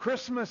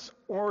Christmas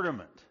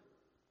ornament.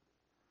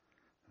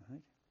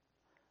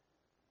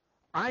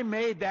 I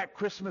made that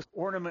Christmas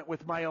ornament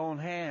with my own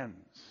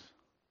hands.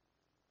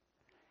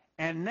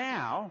 And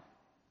now,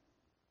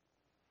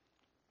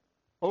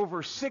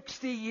 over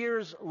 60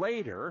 years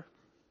later,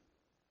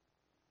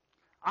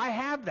 I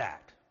have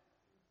that.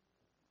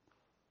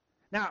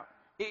 Now,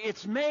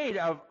 it's made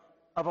of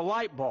a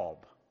light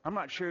bulb. I'm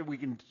not sure we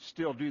can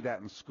still do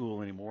that in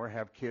school anymore,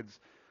 have kids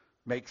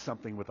make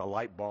something with a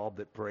light bulb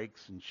that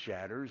breaks and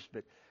shatters,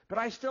 but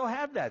I still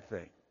have that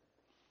thing.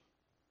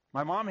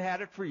 My mom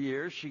had it for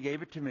years. She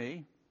gave it to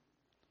me.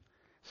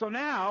 So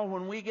now,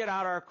 when we get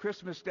out our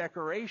Christmas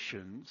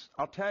decorations,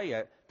 I'll tell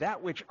you,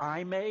 that which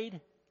I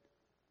made,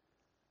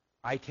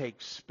 I take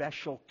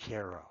special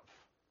care of.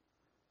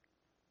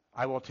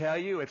 I will tell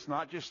you, it's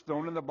not just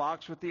thrown in the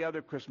box with the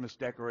other Christmas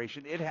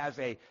decoration. It has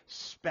a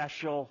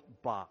special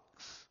box.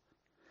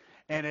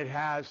 And it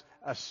has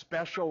a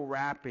special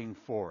wrapping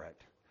for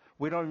it.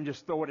 We don't even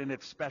just throw it in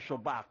its special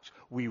box.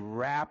 We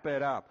wrap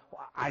it up.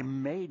 I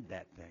made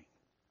that thing.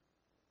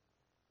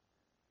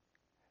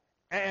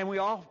 And we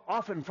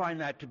often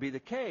find that to be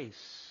the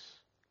case.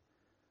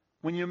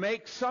 When you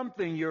make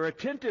something, you're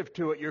attentive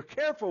to it, you're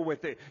careful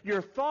with it,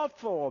 you're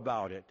thoughtful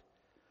about it.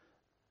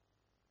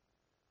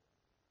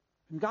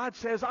 And God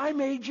says, I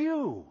made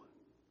you.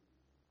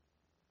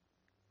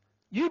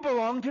 You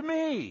belong to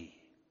me.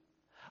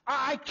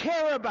 I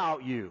care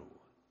about you.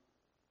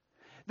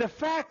 The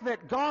fact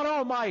that God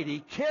Almighty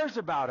cares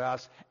about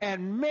us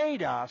and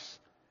made us,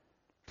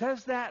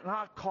 does that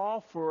not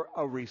call for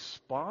a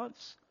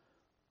response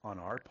on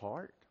our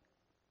part?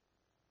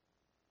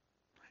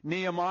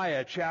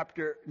 Nehemiah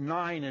chapter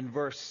 9 and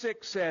verse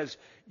 6 says,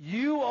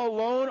 You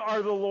alone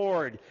are the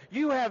Lord.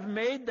 You have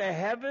made the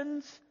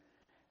heavens,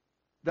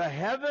 the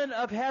heaven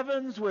of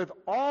heavens with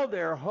all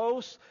their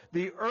hosts,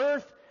 the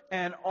earth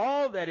and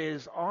all that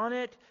is on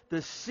it,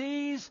 the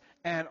seas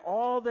and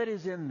all that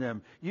is in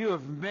them. You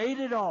have made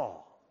it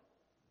all.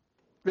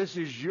 This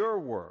is your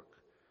work.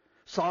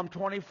 Psalm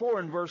 24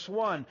 and verse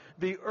 1,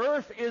 The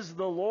earth is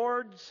the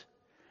Lord's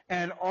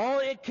and all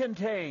it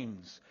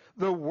contains,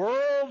 the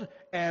world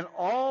and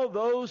all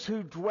those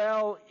who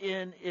dwell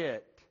in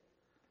it.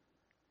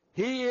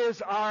 He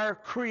is our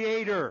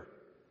Creator.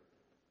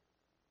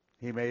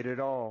 He made it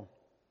all.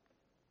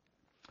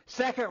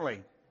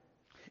 Secondly,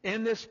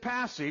 in this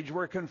passage,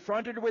 we're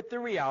confronted with the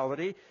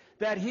reality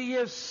that He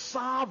is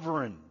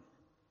sovereign.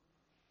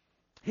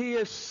 He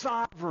is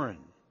sovereign.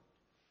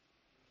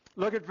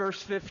 Look at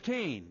verse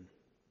 15.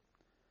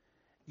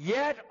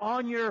 Yet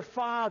on your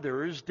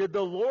fathers did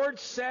the Lord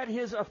set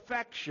His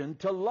affection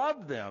to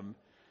love them,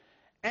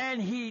 and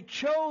He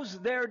chose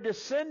their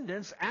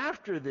descendants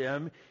after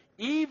them,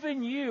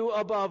 even you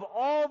above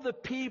all the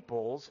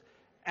peoples,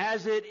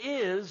 as it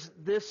is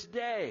this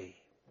day.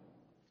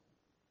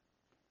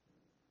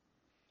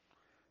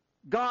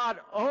 God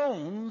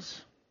owns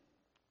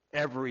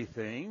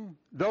everything,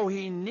 though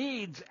He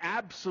needs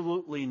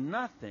absolutely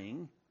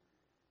nothing,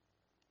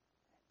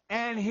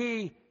 and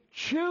He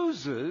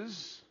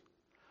chooses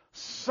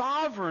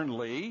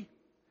sovereignly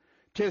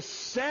to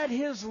set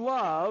His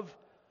love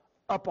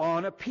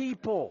upon a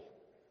people.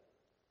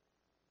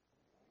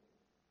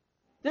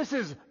 This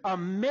is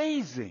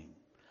amazing,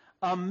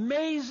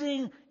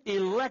 amazing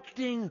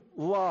electing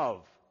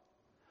love.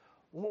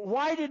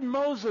 Why did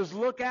Moses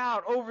look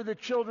out over the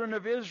children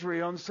of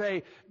Israel and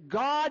say,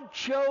 God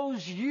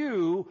chose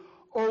you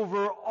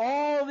over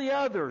all the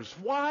others?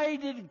 Why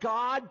did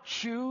God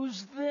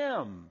choose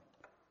them?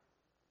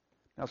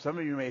 Now, some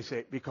of you may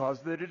say,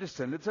 because they're the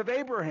descendants of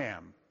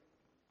Abraham.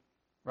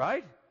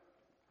 Right?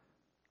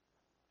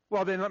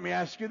 Well, then let me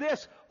ask you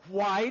this.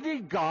 Why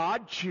did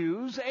God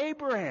choose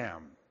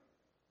Abraham?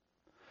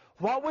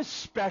 What was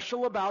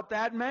special about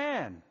that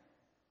man?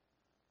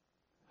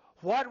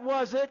 What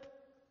was it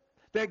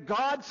that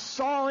God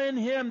saw in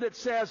him that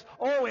says,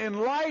 oh, in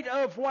light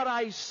of what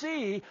I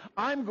see,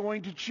 I'm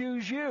going to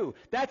choose you?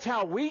 That's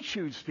how we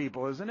choose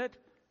people, isn't it?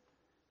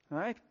 All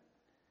right?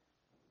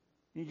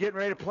 You're getting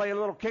ready to play a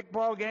little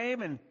kickball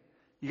game, and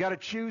you got to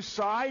choose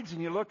sides,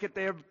 and you look at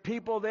the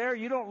people there.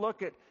 You're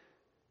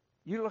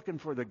looking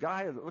for the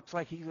guy that looks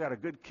like he's got a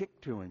good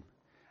kick to him.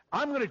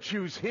 I'm going to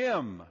choose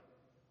him.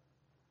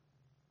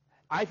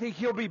 I think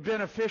he'll be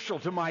beneficial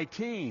to my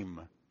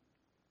team.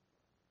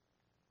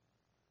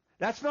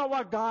 That's not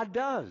what God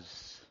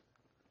does.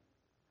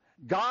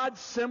 God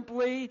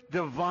simply,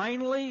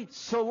 divinely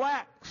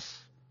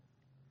selects.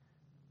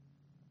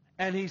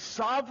 And He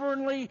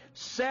sovereignly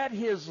set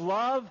His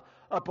love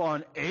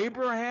upon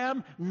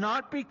Abraham,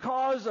 not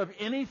because of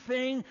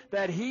anything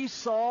that he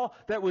saw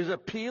that was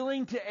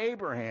appealing to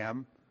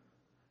Abraham,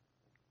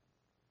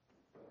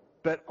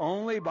 but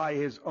only by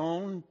His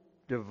own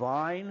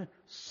divine,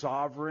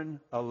 sovereign,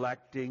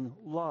 electing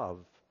love.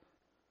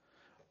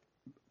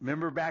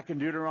 Remember back in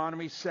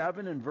Deuteronomy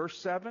 7 and verse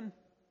 7?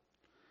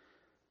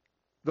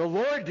 The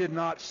Lord did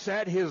not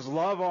set His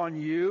love on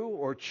you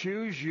or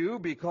choose you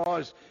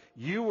because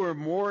you were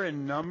more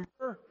in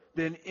number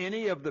than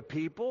any of the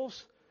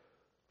peoples,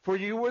 for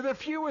you were the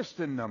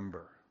fewest in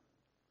number.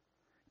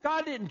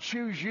 God didn't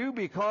choose you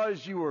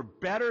because you were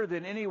better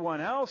than anyone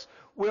else.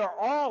 We're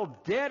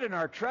all dead in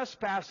our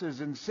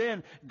trespasses and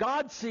sin.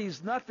 God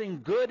sees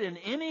nothing good in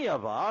any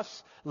of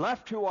us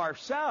left to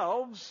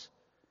ourselves.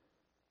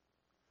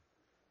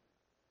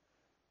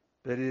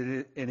 But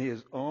in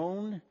His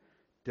own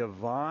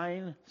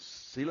divine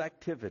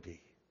selectivity,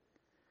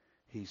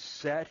 He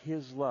set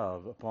His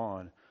love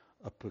upon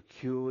a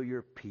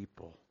peculiar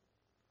people.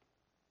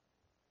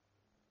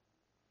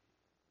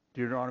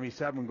 Deuteronomy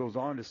 7 goes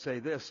on to say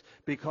this,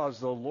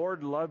 because the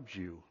Lord loved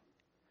you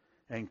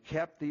and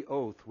kept the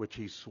oath which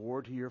He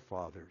swore to your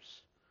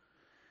fathers.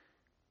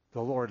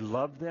 The Lord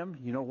loved them.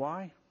 You know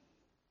why?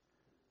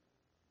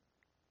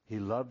 He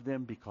loved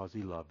them because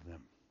He loved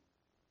them.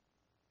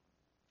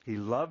 He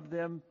loved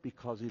them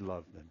because He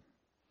loved them.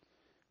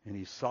 And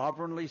He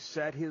sovereignly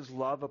set His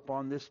love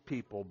upon this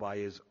people by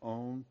His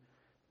own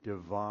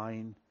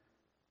divine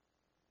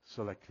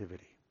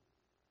selectivity,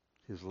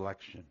 His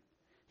election.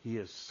 He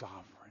is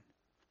sovereign.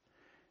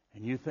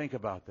 And you think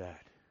about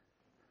that.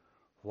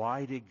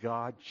 Why did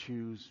God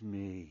choose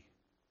me?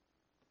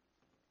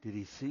 Did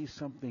he see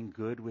something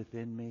good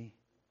within me?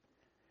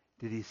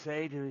 Did he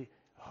say to me,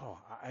 oh,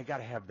 I got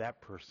to have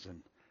that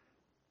person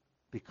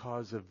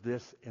because of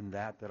this and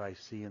that I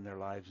see in their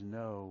lives?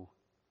 No.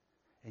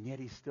 And yet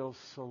he still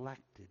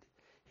selected.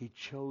 He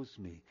chose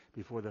me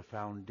before the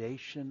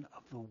foundation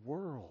of the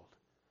world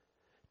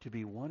to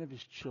be one of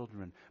his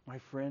children. My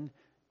friend,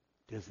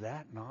 does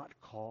that not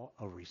call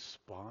a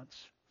response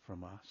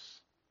from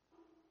us?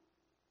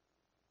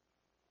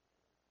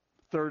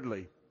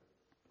 Thirdly,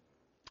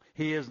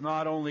 he is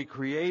not only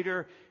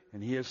creator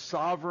and he is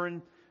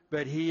sovereign,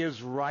 but he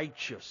is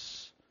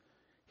righteous.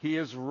 He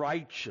is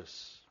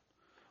righteous.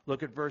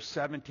 Look at verse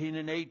 17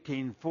 and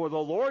 18. For the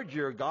Lord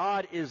your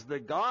God is the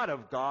God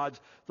of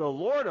gods, the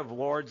Lord of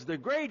lords, the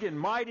great and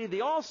mighty,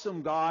 the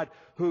awesome God,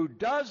 who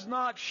does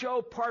not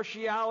show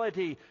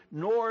partiality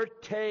nor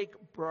take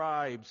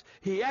bribes.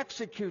 He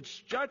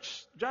executes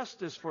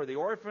justice for the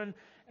orphan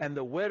and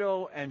the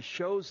widow and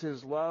shows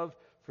his love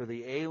for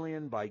the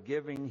alien by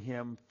giving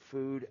him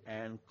food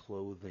and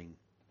clothing.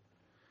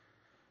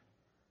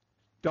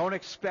 Don't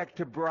expect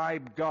to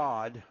bribe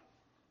God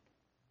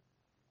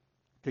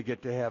to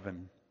get to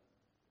heaven.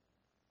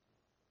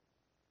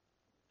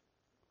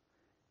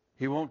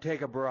 He won't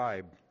take a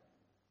bribe.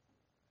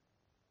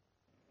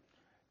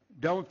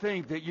 Don't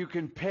think that you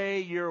can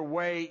pay your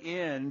way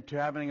in to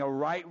having a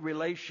right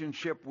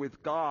relationship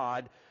with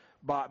God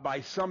by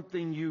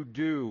something you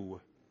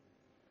do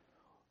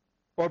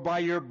or by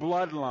your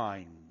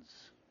bloodlines.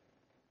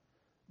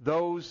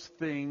 Those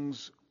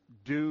things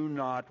do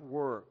not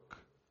work.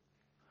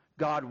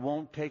 God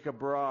won't take a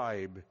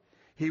bribe.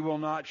 He will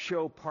not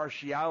show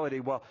partiality.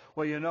 Well,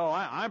 you know,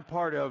 I'm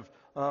part of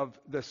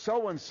the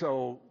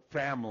so-and-so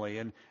family,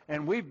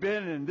 and we've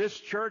been in this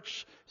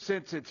church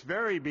since its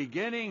very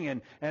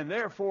beginning, and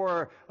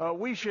therefore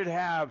we should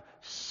have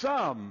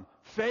some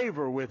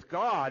favor with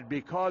God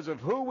because of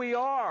who we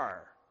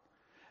are.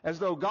 As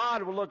though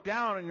God will look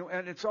down,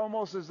 and it's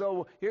almost as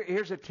though,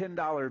 here's a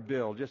 $10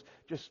 bill.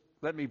 Just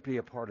let me be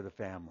a part of the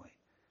family.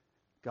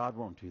 God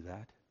won't do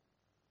that.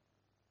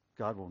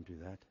 God won't do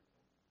that.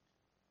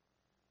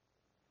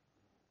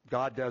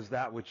 God does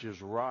that which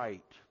is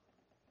right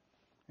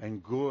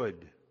and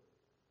good.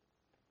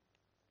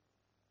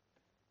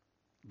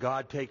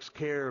 God takes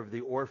care of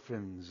the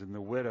orphans and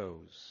the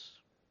widows.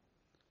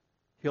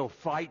 He'll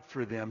fight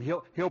for them.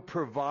 He'll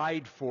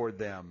provide for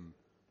them.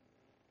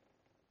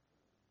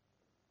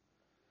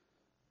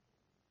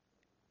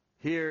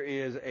 Here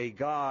is a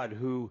God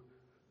who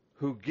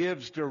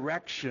gives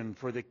direction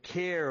for the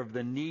care of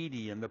the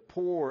needy and the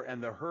poor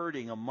and the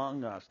hurting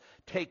among us.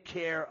 Take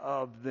care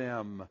of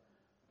them.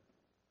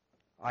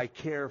 I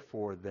care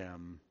for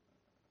them.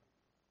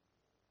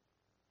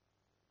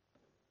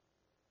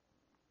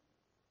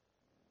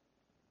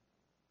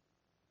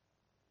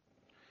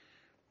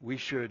 We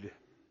should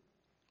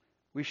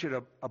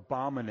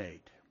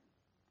abominate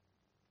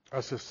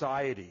a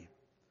society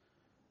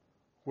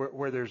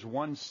where there's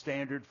one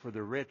standard for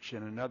the rich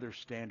and another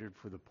standard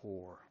for the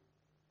poor.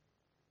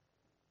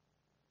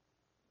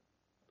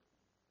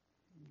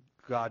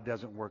 God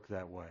doesn't work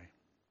that way.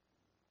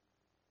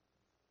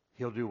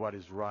 He'll do what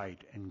is right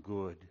and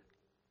good.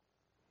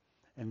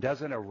 And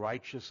doesn't a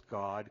righteous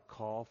God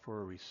call for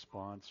a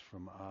response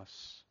from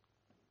us?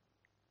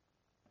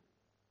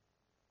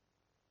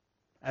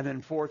 And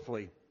then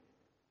fourthly,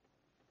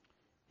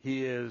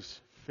 he is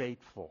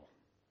faithful.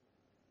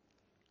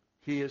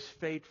 He is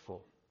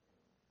faithful.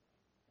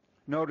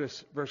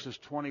 Notice verses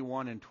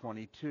 21 and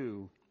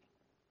 22.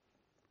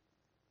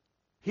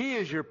 He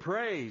is your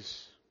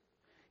praise.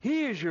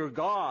 He is your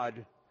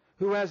God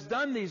who has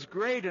done these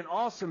great and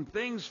awesome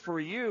things for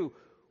you,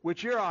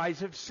 which your eyes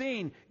have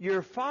seen.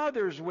 Your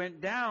fathers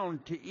went down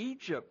to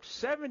Egypt,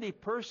 70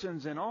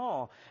 persons in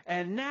all,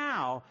 and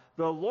now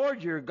the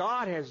Lord your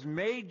God has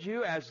made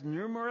you as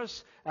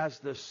numerous as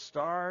the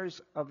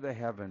stars of the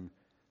heaven.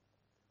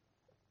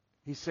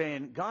 He's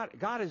saying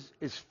God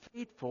is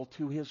faithful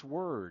to his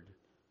word.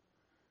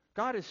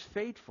 God is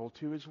faithful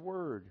to his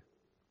word.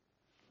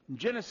 In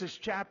Genesis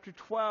chapter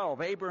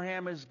 12,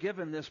 Abraham is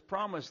given this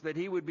promise that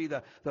he would be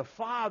the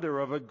father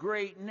of a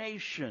great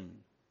nation.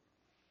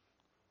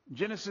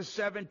 Genesis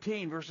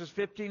 17, verses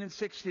 15 and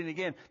 16,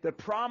 again, the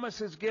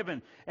promise is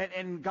given.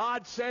 And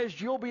God says,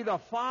 you'll be the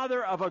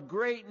father of a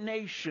great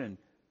nation.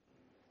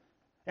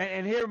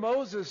 And here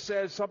Moses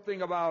says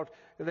something about,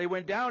 they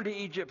went down to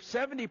Egypt,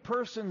 70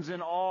 persons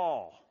in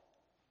all.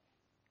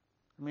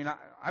 I mean,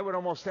 I would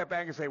almost step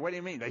back and say, what do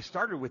you mean? They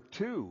started with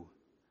 2.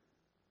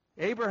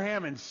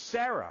 Abraham and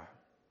Sarah.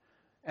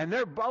 And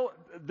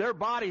their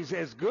bodies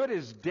as good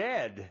as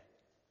dead.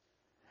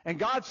 And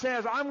God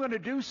says, I'm going to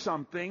do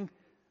something.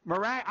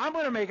 I'm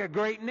going to make a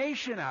great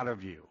nation out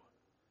of you.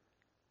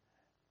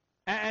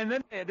 And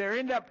then they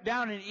end up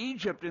down in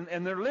Egypt,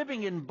 and they're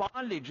living in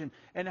bondage.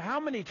 And how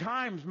many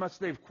times must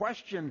they've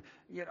questioned,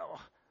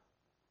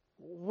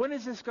 when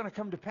is this going to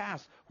come to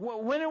pass?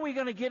 When are we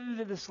going to get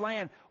into this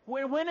land?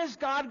 When is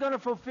God going to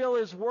fulfill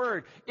his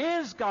word?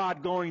 Is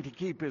God going to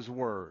keep his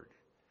word?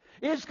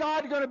 Is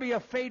God going to be a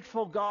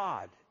faithful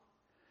God?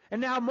 And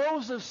now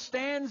Moses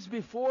stands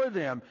before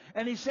them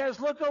and he says,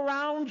 look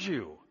around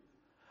you.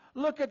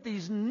 Look at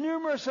these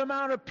numerous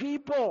amount of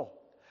people.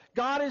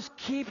 God is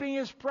keeping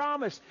His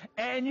promise,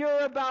 and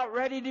you're about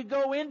ready to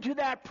go into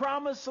that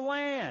promised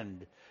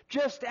land,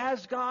 just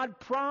as God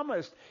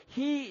promised.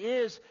 He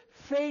is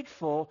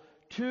faithful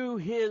to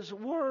His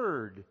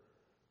word.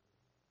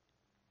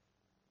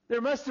 There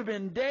must have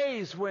been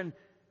days when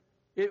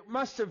it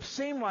must have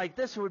seemed like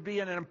this would be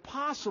an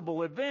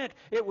impossible event.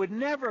 It would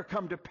never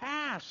come to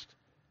pass.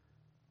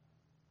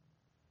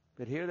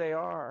 But here they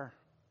are.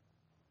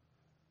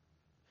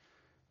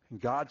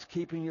 And God's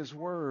keeping His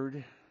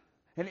word.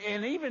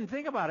 And even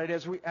think about it,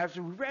 as we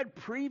read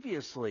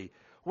previously,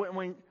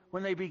 when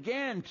they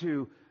began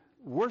to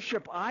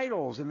worship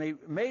idols and they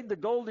made the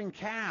golden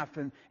calf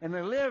and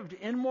they lived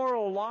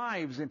immoral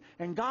lives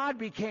and God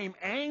became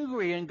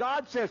angry and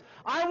God says,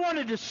 I want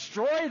to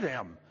destroy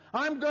them.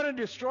 I'm going to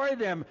destroy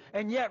them.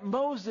 And yet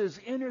Moses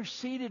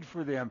interceded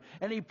for them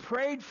and he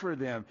prayed for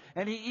them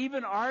and he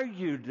even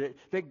argued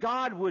that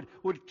God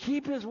would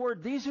keep His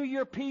word. These are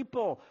your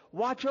people.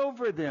 Watch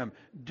over them.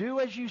 Do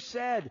as you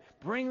said.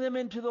 Bring them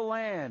into the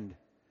land.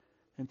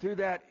 And through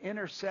that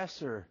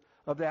intercessor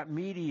of that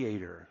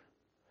mediator,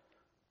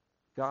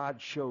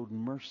 God showed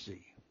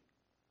mercy.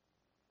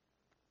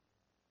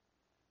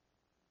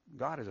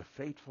 God is a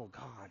faithful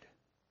God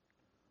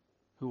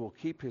who will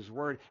keep His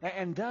word.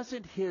 And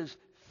doesn't His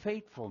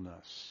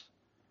faithfulness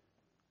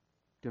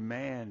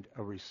demand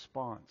a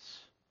response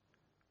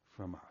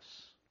from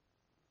us?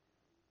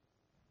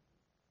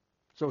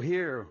 So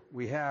here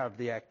we have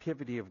the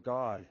activity of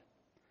God.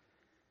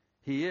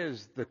 He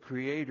is the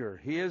Creator.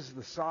 He is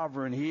the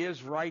Sovereign. He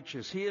is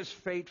righteous. He is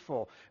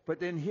faithful. But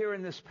then here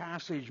in this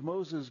passage,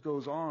 Moses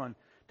goes on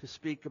to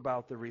speak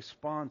about the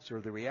response or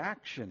the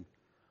reaction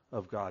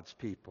of God's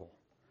people.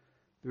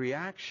 The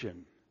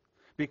reaction.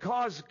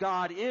 Because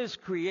God is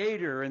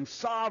Creator and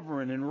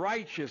Sovereign and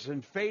righteous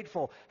and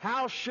faithful,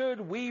 how should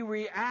we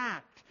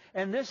react?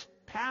 And this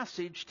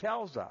passage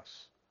tells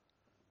us.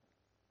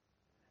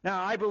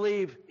 Now, I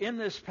believe in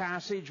this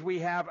passage we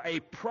have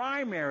a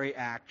primary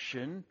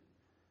action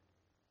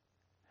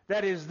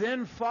that is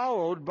then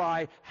followed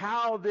by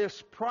how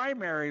this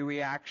primary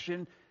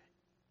reaction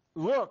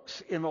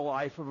looks in the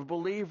life of a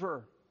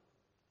believer.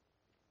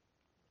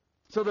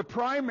 So the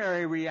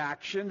primary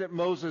reaction that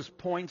Moses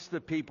points the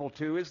people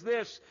to is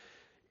this: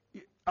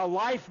 a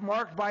life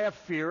marked by a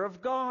fear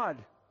of God.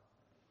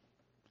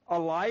 A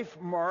life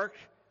marked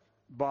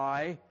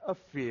by a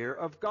fear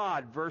of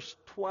God. Verse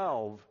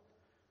 12.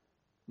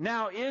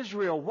 Now,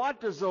 Israel,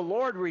 what does the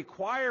Lord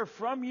require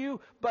from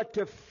you but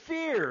to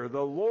fear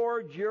the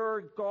Lord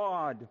your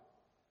God?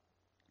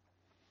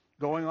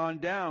 Going on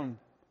down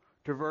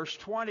to verse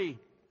 20.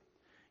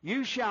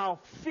 You shall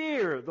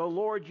fear the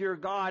Lord your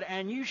God,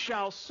 and you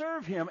shall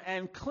serve Him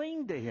and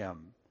cling to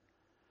Him.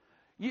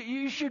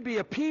 You should be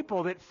a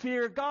people that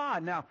fear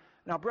God.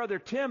 Now, Brother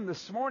Tim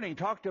this morning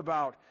talked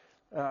about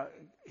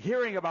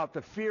hearing about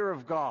the fear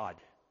of God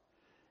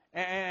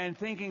and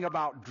thinking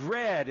about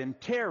dread and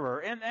terror.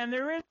 And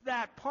there is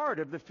that part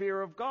of the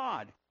fear of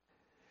God.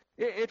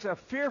 It's a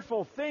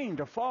fearful thing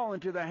to fall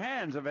into the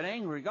hands of an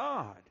angry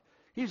God.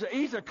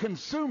 He's a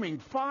consuming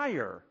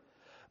fire.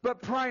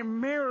 But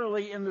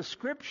primarily in the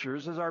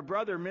Scriptures, as our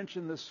brother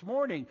mentioned this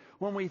morning,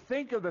 when we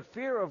think of the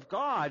fear of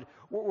God,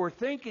 we're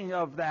thinking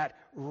of that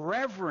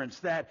reverence,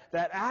 that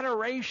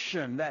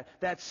adoration,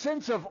 that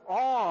sense of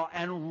awe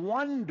and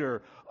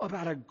wonder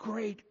about a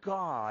great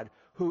God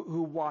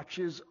who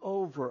watches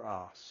over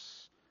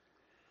us.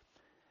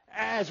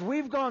 As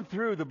we've gone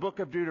through the book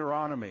of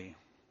Deuteronomy,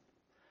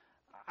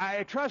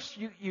 I trust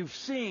you've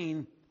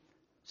seen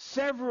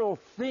several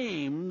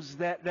themes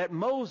that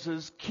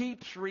Moses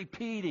keeps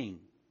repeating.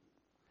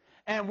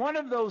 And one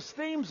of those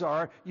themes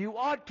are, you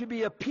ought to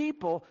be a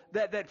people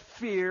that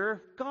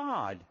fear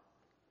God.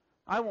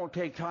 I won't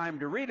take time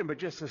to read them, but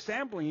just a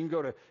sampling. You can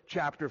go to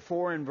chapter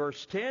 4 and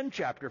verse 10,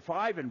 chapter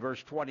 5 and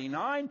verse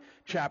 29,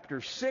 chapter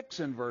 6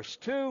 and verse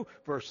 2,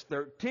 verse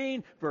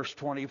 13, verse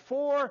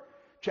 24,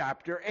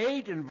 chapter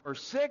 8 and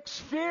verse 6.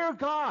 Fear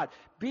God.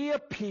 Be a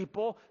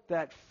people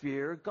that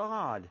fear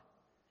God.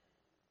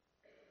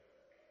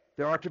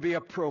 There ought to be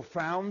a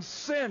profound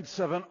sense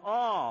of an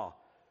awe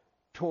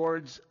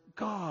towards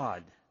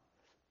God.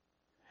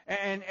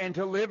 And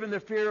to live in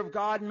the fear of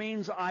God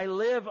means I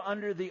live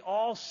under the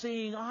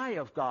all-seeing eye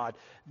of God.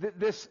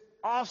 This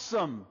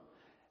awesome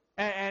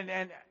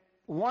and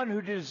one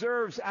who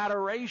deserves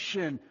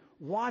adoration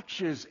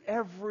watches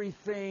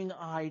everything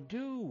I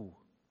do.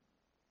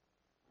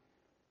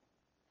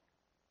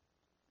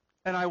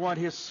 And I want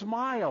His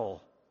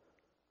smile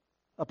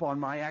upon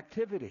my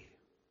activity,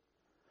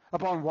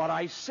 upon what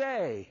I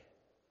say,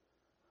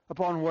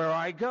 upon where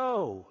I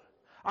go.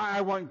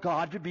 I want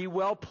God to be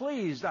well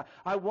pleased.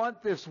 I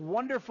want this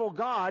wonderful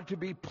God to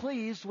be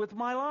pleased with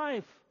my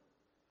life.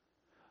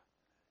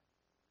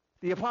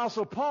 The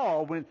Apostle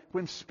Paul,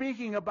 when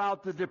speaking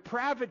about the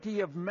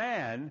depravity of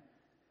man,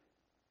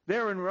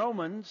 there in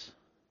Romans,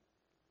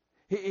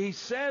 he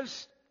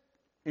says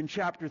in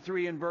chapter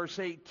 3 and verse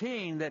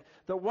 18 that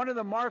one of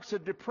the marks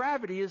of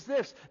depravity is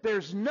this: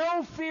 there's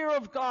no fear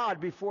of God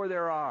before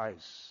their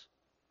eyes.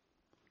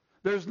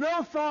 There's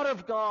no thought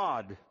of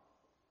God.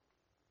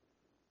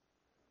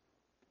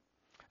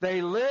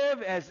 They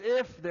live as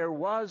if there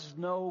was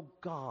no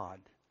God.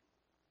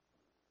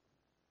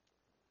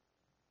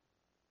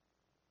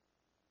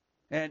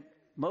 And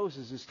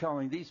Moses is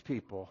telling these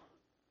people,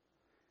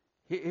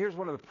 here's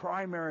one of the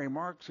primary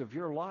marks of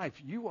your life.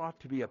 You ought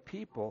to be a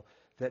people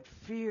that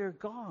fear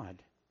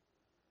God.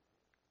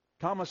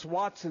 Thomas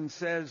Watson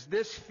says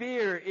this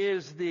fear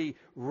is the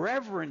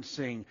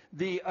reverencing,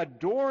 the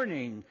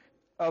adorning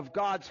of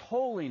God's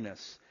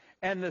holiness,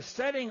 and the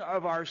setting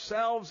of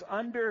ourselves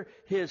under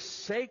His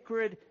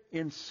sacred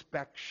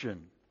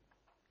inspection.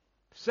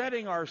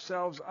 Setting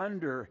ourselves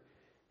under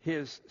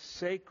His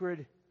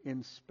sacred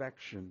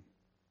inspection.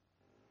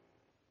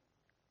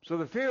 So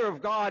the fear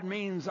of God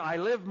means I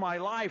live my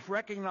life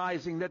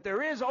recognizing that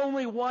there is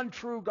only one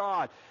true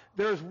God.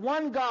 There's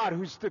one God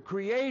who's the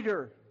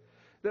Creator.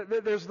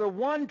 There's the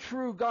one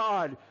true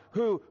God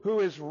who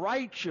is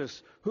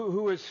righteous,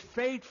 who is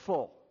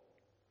faithful.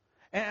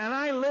 And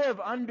I live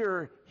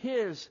under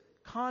His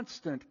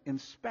constant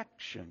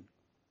inspection.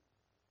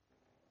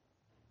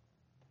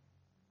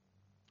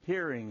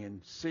 Hearing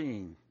and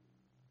seeing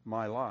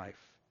my life.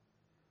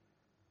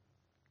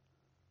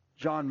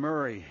 John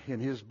Murray, in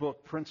his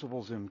book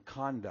Principles in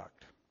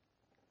Conduct,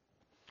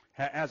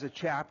 has a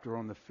chapter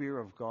on the fear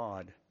of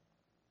God.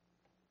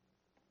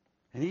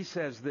 And he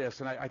says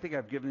this, and I think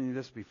I've given you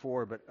this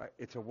before, but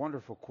it's a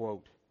wonderful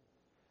quote.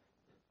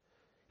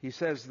 He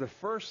says, "The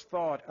first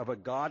thought of a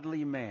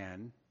godly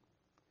man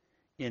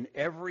in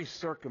every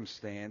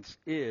circumstance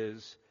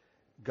is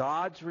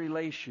God's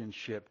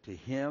relationship to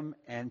him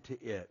and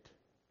to it,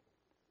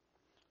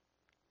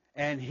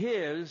 and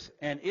his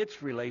and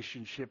its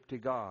relationship to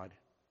God.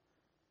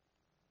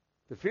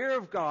 The fear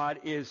of God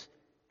is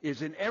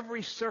in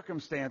every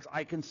circumstance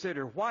I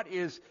consider what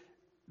is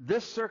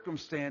this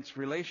circumstance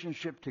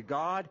relationship to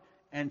God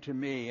and to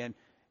me,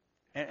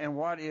 and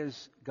what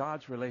is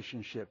God's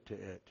relationship to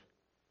it."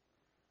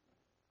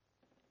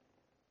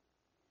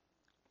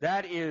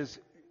 That is,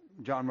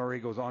 John Murray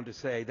goes on to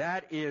say,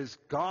 that is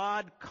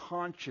God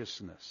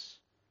consciousness.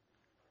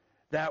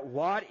 That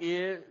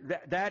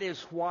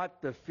is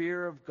what the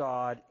fear of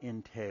God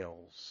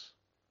entails.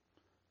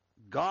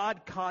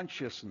 God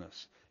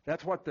consciousness.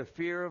 That's what the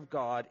fear of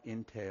God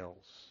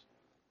entails.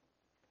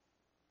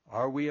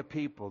 Are we a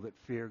people that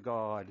fear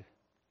God?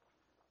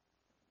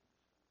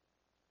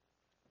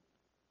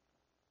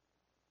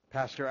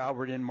 Pastor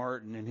Albert N.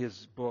 Martin, in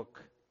his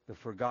book, The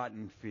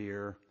Forgotten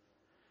Fear,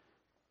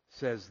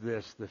 says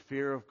this: the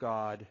fear of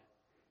God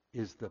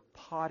is the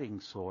potting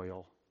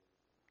soil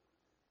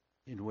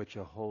in which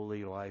a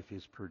holy life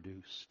is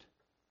produced.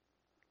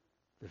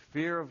 The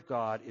fear of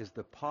God is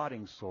the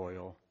potting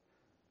soil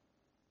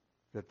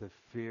that the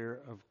fear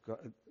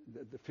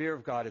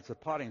of God is the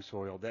potting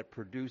soil that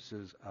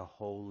produces a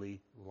holy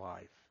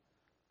life.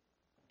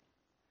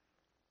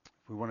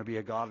 If we want to be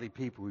a godly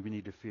people, we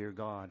need to fear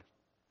God.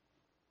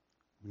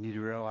 We need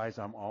to realize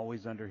I'm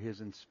always under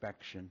His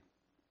inspection.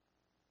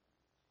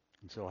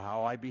 And so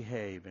how I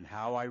behave and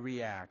how I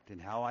react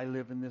and how I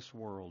live in this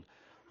world,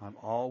 I'm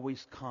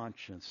always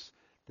conscious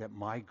that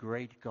my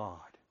great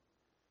God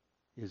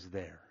is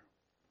there,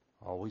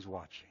 always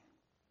watching.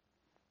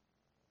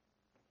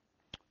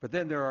 But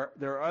then there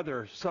are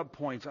other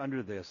subpoints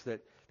under this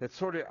that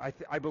sort of,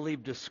 I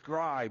believe,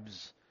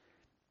 describes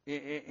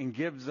and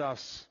gives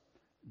us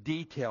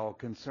detail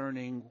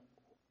concerning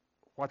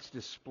what's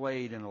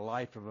displayed in the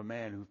life of a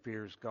man who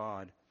fears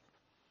God.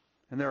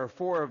 And there are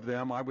 4 of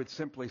them. I would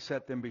simply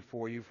set them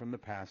before you from the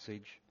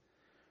passage.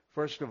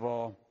 First of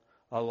all,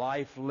 a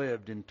life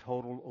lived in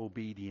total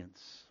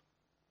obedience.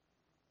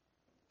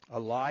 A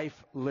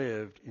life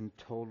lived in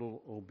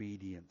total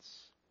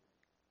obedience.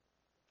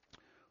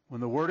 When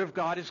the Word of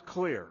God is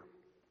clear,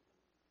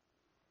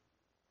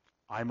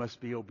 I must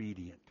be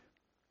obedient.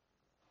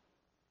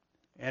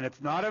 And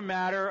it's not a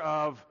matter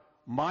of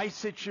my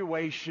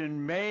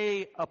situation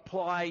may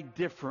apply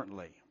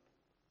differently.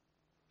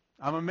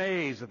 I'm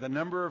amazed at the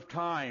number of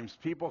times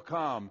people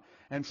come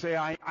and say,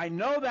 I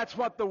know that's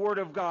what the Word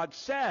of God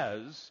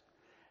says,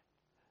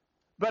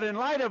 but in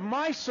light of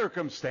my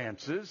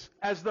circumstances,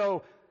 as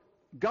though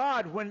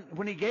God,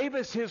 when He gave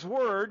us His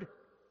Word,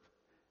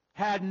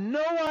 had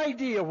no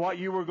idea what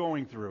you were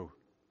going through.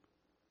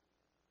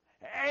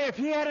 If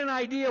He had an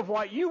idea of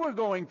what you were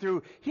going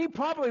through, He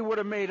probably would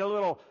have made a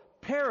little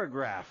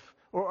paragraph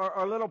or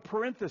a little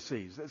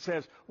parentheses that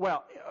says,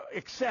 well,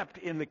 except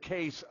in the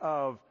case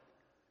of,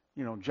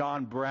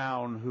 John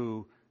Brown,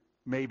 who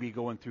may be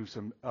going through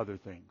some other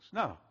things.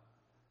 No.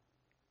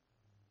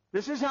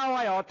 This is how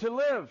I ought to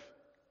live.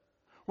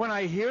 When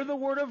I hear the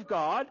Word of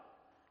God,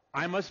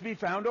 I must be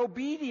found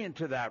obedient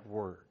to that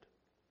Word.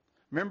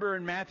 Remember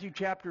in Matthew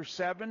chapter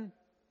 7,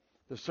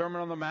 the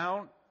Sermon on the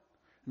Mount,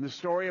 and the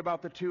story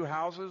about the 2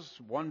 houses,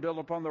 one built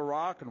upon the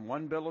rock and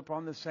one built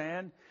upon the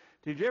sand?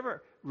 Did you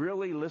ever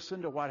really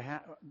listen to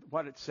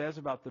what it says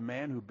about the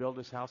man who built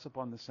his house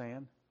upon the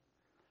sand?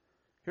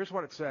 Here's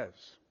what it says.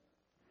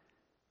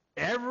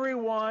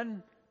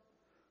 Everyone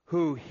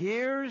who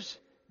hears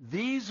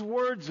these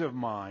words of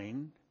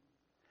mine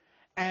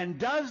and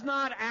does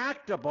not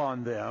act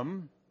upon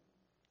them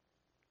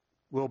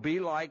will be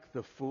like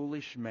the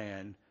foolish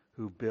man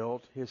who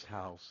built his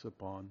house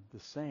upon the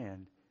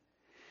sand.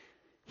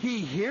 He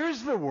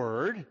hears the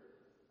word,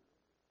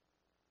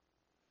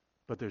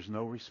 but there's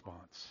no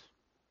response.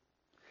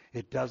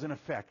 It doesn't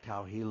affect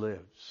how he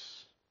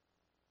lives.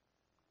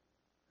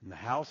 And the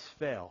house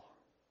fell,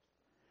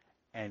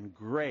 and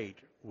great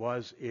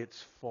was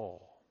its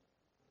fall.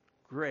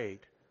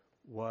 Great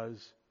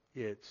was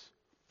its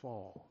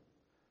fall.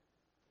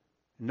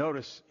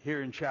 Notice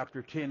here in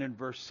chapter 10 and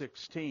verse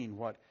 16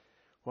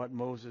 what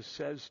Moses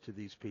says to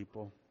these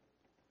people.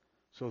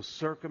 So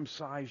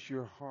circumcise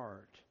your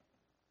heart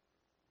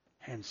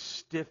and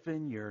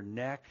stiffen your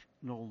neck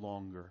no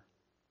longer.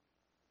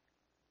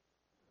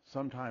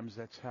 Sometimes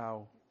that's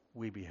how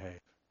we behave.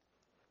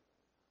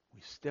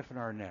 We stiffen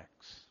our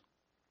necks.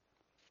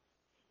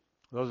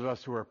 Those of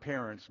us who are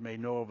parents may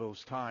know of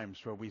those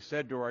times where we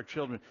said to our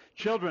children,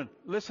 "Children,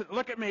 listen,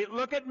 look at me,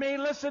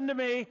 listen to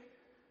me."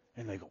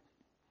 And they go.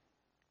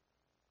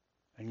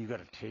 And you got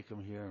to take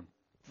them here and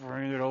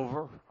bring it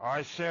over.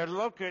 I said,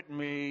 "Look at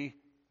me."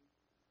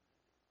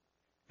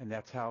 And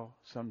that's how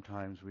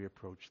sometimes we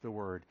approach the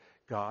Word.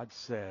 God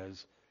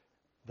says,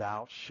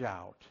 "Thou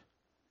shalt."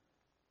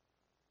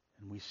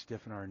 And we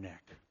stiffen our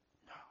neck.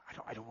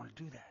 No, I don't want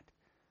to do that.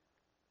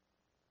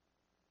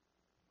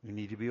 We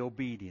need to be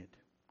obedient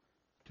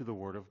to the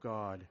Word of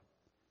God.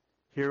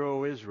 Hear,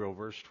 O Israel,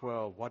 verse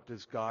 12, what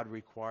does God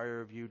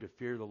require of you? To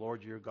fear the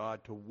Lord your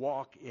God, to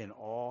walk in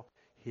all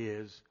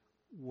His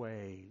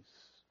ways.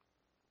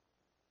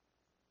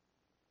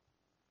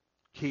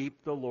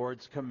 Keep the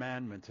Lord's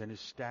commandments and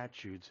His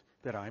statutes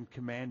that I'm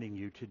commanding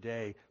you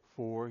today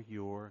for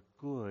your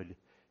good.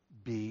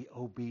 Be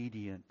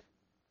obedient.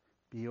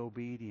 Be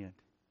obedient.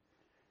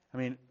 I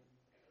mean,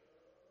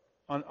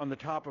 on the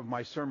top of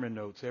my sermon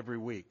notes every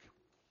week,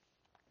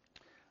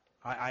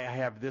 I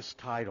have this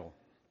title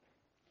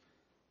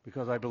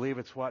because I believe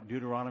it's what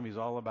Deuteronomy is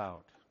all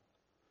about.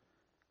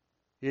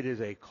 It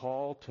is a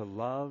call to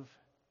love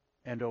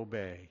and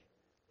obey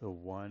the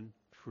one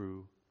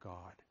true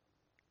God.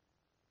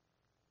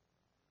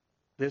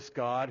 This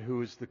God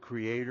who is the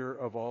creator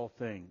of all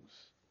things.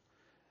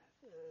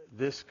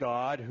 This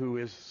God who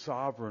is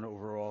sovereign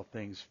over all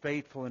things,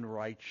 faithful and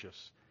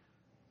righteous.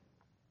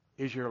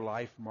 Is your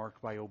life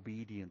marked by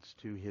obedience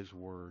to His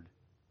Word?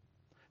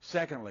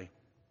 Secondly,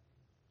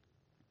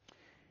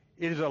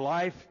 it is a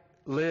life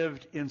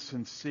lived in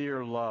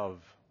sincere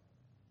love.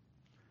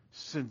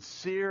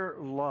 Sincere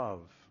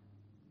love.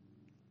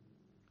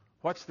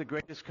 What's the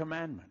greatest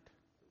commandment?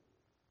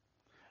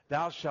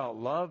 Thou shalt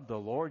love the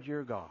Lord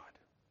your God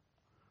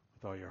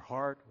with all your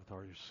heart, with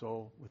all your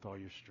soul, with all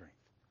your strength.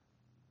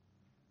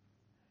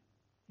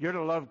 You're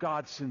to love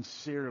God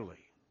sincerely.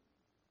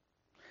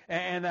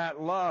 And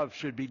that love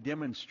should be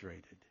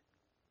demonstrated.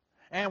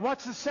 And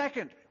what's the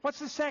second? What's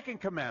the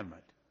second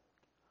commandment?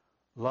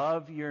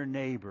 Love your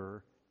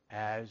neighbor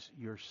as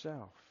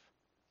yourself.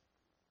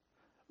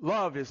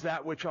 Love is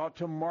that which ought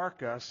to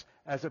mark us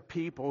as a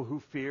people who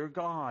fear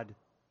God.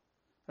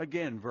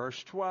 Again,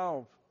 verse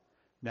 12.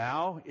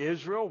 Now,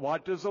 Israel,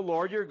 what does the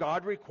Lord your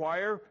God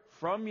require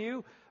from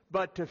you?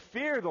 But to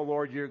fear the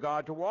Lord your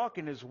God, to walk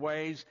in His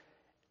ways,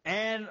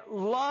 and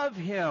love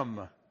Him.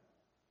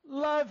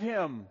 Love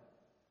Him.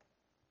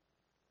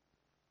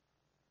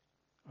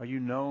 Are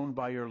you known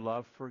by your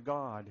love for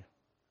God?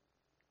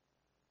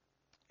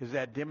 Is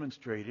that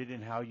demonstrated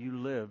in how you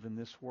live in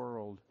this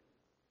world?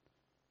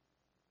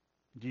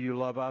 Do you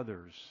love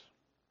others?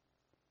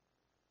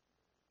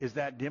 Is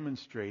that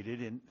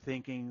demonstrated in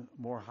thinking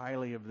more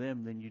highly of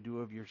them than you do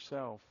of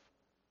yourself?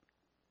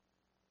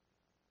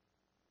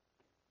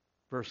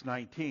 Verse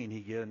 19, he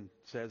again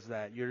says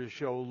that you're to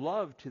show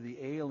love to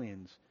the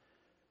aliens,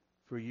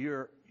 for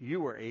you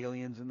were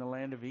aliens in the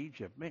land of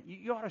Egypt. Man,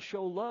 you ought to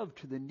show love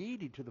to the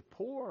needy, to the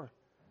poor,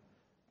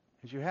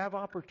 as you have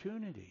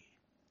opportunity.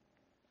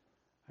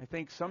 I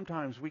think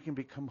sometimes we can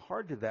become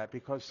hard to that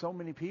because so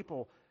many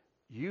people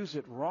use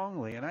it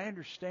wrongly, and I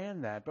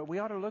understand that, but we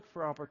ought to look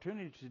for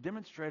opportunity to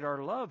demonstrate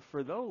our love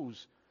for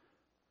those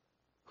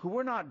who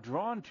we're not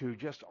drawn to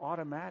just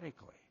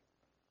automatically,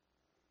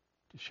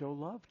 to show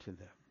love to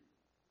them.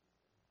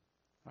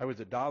 I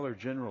was at Dollar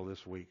General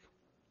this week,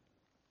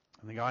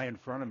 and the guy in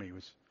front of me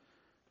was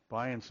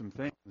buying some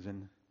things,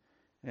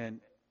 and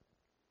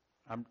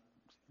I'm,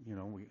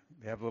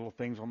 they have little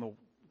things on the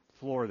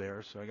floor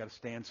there, so I got to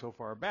stand so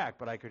far back,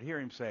 but I could hear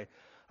him say,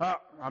 "Oh,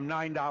 I'm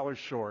 $9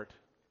 short.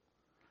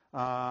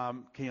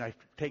 Can I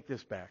take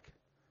this back?"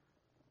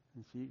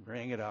 And she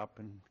rang it up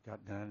and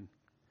got done.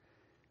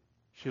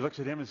 She looks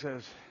at him and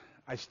says,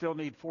 "I still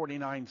need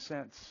 49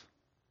 cents.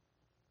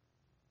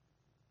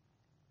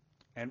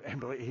 And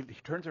he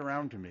turns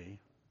around to me.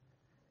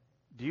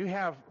 "Do you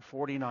have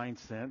 49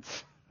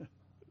 cents?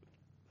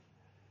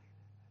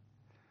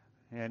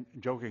 And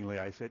jokingly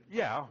I said,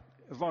 "Yeah,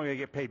 as long as I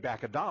get paid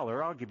back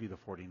 $1, I'll give you the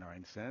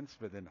 49 cents.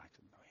 But then I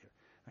said, "No, here,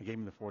 I gave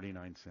him the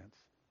 49 cents.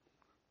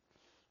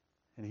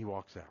 And he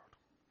walks out.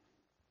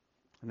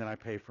 And then I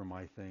pay for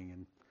my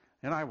thing,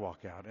 and I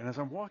walk out. And as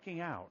I'm walking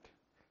out,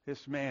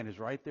 this man is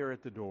right there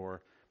at the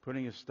door,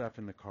 putting his stuff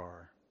in the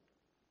car.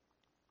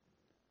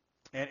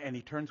 And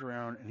he turns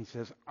around and he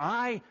says,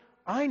 I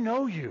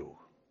know you.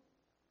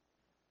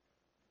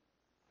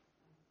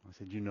 I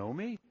said, you know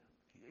me?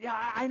 Yeah,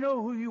 I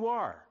know who you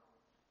are.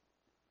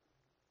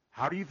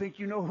 How do you think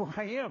you know who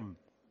I am?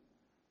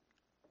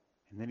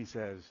 And then he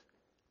says,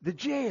 the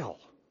jail.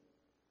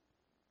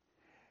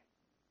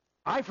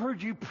 I've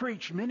heard you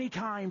preach many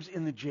times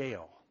in the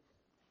jail.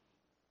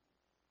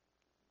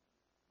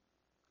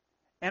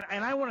 And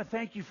I want to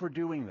thank you for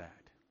doing that.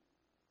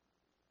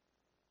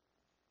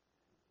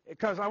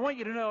 Because I want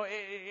you to know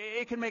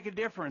it can make a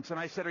difference. And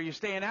I said, are you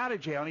staying out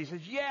of jail? And he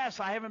says, yes,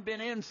 I haven't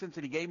been in since.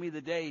 And he gave me the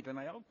date. And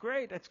oh,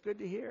 great, that's good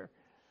to hear.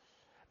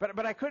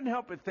 But I couldn't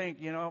help but think,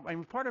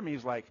 part of me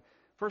is like,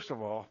 first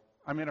of all,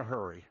 I'm in a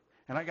hurry.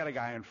 And I got a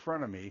guy in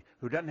front of me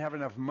who doesn't have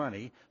enough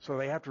money, so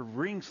they have to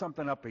ring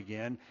something up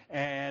again.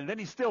 And then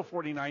he's still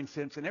 49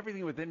 cents, and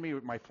everything within me,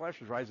 my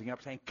flesh is rising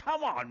up saying,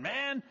 come on,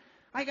 man,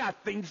 I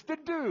got things to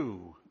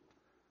do.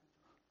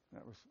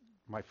 That was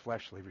my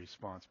fleshly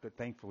response, but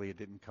thankfully it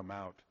didn't come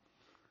out.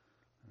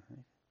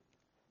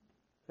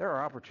 There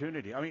are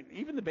opportunities. I mean,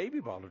 even the baby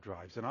bottle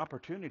drive's an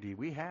opportunity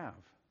we have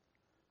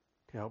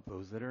to help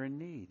those that are in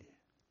need.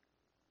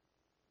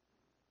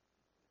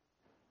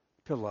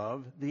 To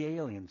love the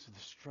aliens, the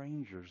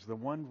strangers, the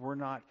ones we're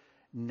not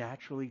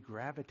naturally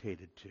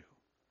gravitated to.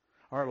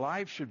 Our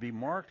lives should be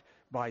marked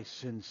by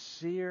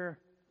sincere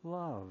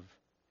love.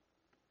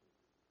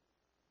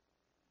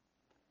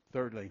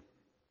 Thirdly,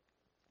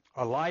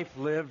 a life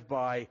lived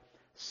by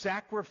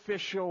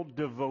sacrificial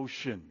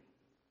devotion.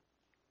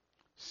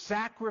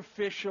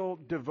 Sacrificial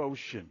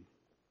devotion.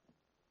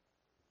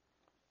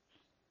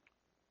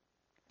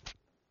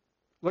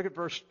 Look at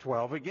verse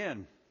 12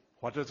 again.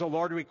 What does the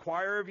Lord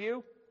require of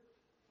you?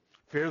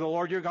 Fear the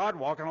Lord your God,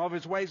 walk in all of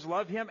his ways,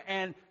 love him,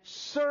 and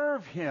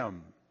serve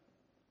him.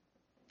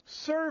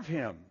 Serve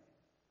him.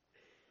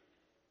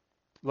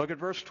 Look at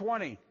verse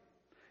 20.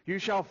 You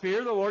shall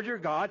fear the Lord your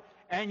God,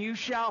 and you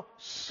shall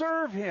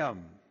serve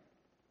him.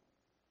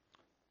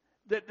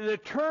 The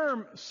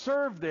term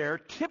serve there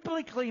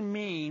typically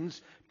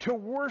means to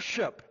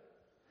worship.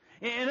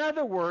 In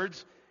other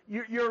words,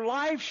 your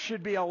life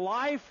should be a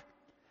life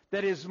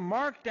that is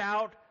marked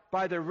out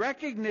by the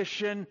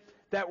recognition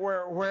that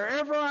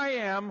wherever I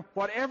am,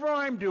 whatever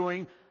I'm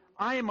doing,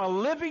 I am a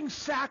living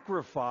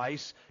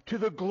sacrifice to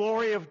the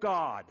glory of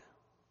God.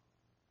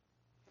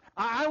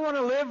 I want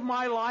to live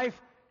my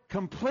life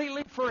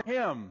completely for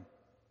him.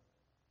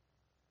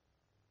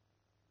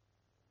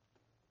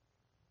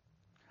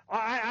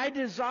 I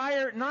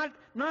desire not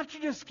to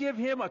just give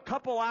him a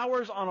couple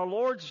hours on a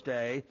Lord's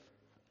Day,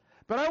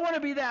 but I want to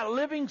be that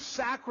living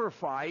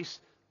sacrifice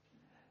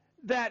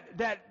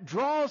that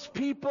draws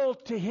people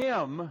to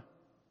him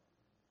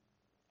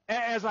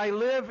as I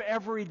live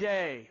every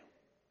day.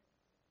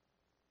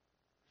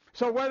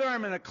 So whether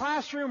I'm in a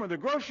classroom or the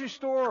grocery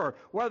store, or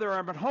whether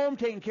I'm at home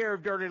taking care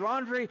of dirty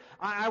laundry,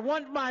 I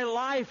want my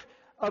life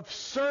of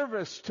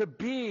service to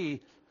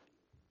be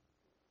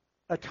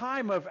a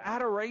time of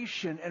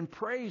adoration and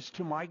praise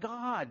to my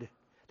God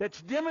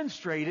that's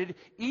demonstrated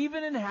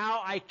even in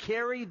how I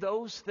carry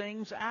those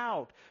things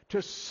out,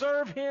 to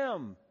serve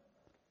him.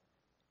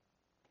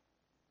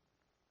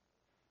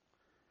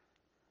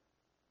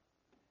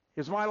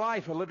 Is my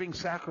life a living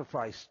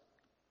sacrifice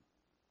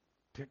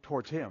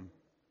towards him?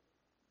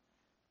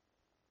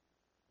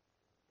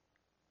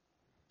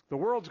 The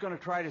world's going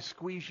to try to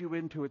squeeze you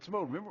into its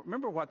mold.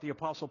 Remember what the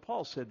Apostle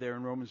Paul said there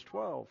in Romans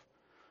 12.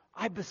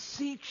 I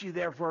beseech you,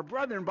 therefore,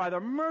 brethren, by the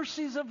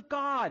mercies of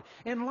God,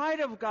 in light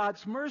of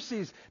God's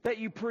mercies, that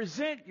you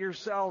present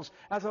yourselves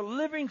as a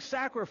living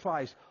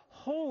sacrifice,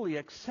 wholly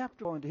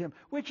acceptable unto him,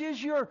 which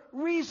is your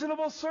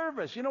reasonable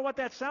service. You know what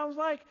that sounds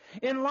like?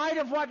 In light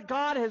of what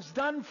God has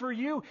done for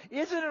you,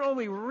 isn't it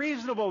only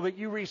reasonable that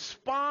you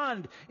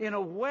respond in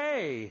a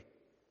way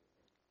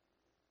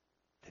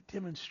that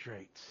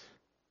demonstrates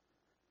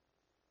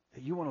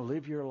that you want to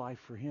live your life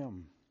for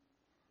him?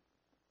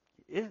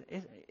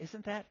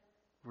 Isn't that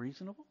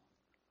reasonable?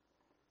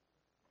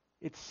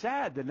 It's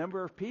sad the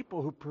number of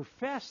people who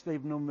profess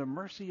they've known the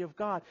mercy of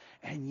God,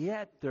 and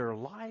yet their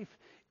life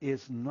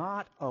is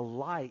not a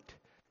light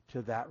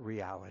to that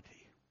reality.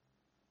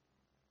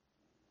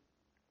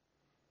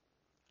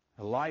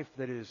 A life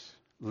that is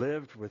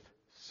lived with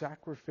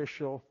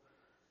sacrificial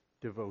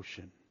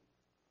devotion.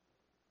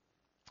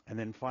 And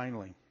then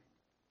finally,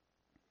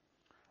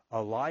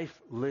 a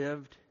life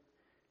lived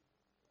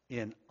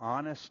in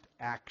honest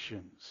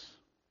actions.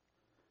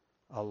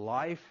 A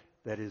life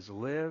that is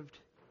lived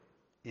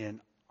in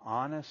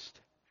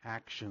honest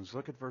actions.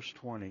 Look at verse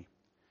 20.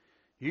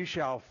 You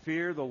shall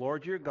fear the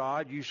Lord your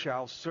God, you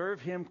shall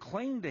serve him,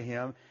 cling to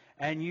him,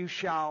 and you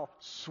shall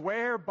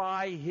swear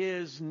by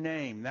his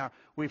name. Now,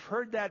 we've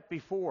heard that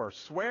before.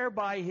 Swear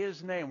by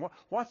his name.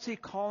 What's he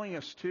calling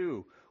us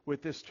to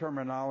with this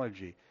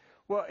terminology?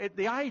 Well,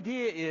 the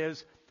idea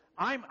is,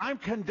 I'm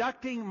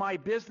conducting my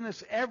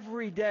business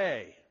every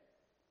day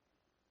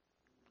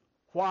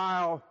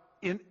while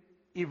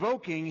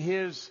evoking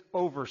His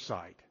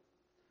oversight.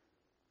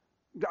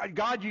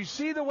 God, you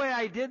see the way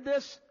I did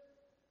this?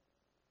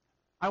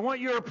 I want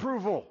your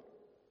approval.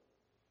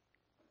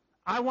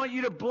 I want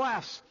you to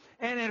bless.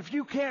 And if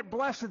you can't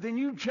bless it, then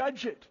you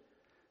judge it.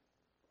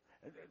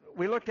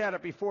 We looked at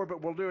it before,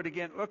 but we'll do it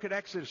again. Look at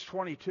Exodus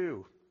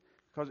 22,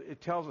 because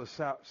it tells us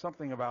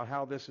something about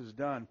how this is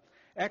done.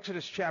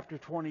 Exodus chapter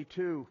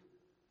 22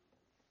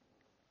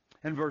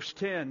 and verse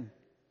 10.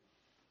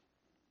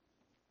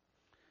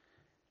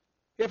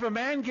 If a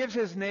man gives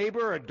his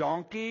neighbor a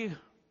donkey,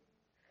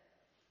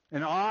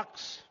 an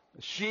ox,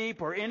 a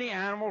sheep, or any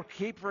animal to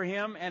keep for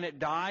him, and it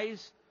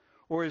dies,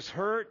 or is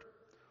hurt,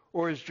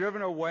 or is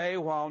driven away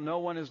while no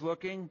one is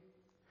looking,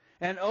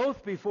 an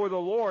oath before the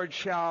Lord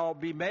shall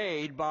be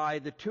made by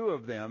the two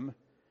of them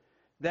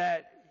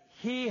that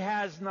he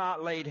has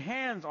not laid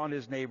hands on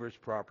his neighbor's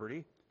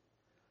property,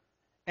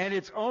 and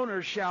its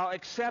owner shall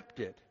accept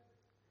it,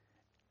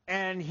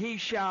 and he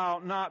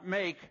shall not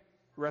make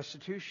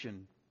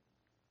restitution.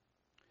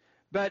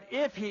 But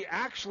if he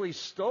actually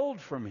stole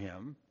from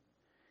him,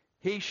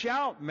 he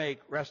shall make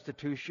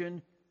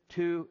restitution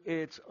to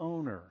its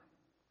owner.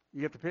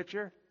 You get the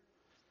picture?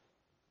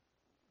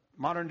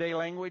 Modern day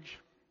language.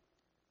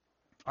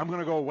 I'm going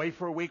to go away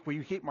for a week. Will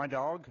you keep my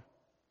dog?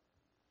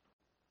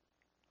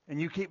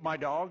 And you keep my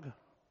dog?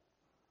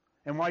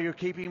 And while you're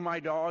keeping my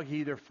dog, he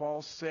either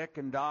falls sick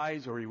and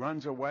dies or he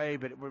runs away,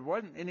 but it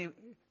wasn't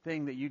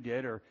anything that you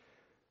did or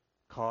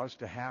caused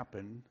to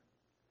happen.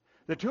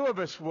 The two of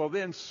us will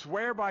then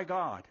swear by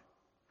God.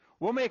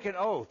 We'll make an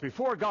oath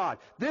before God.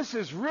 This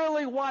is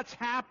really what's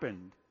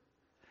happened.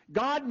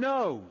 God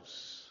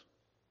knows.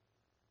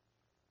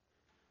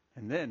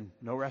 And then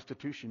no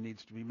restitution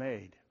needs to be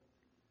made.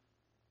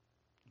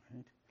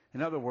 Right?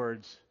 In other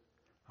words,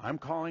 I'm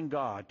calling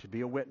God to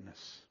be a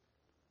witness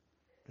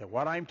that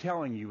what I'm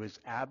telling you is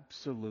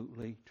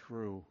absolutely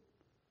true.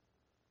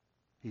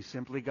 He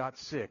simply got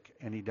sick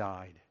and he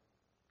died.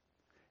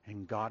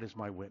 And God is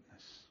my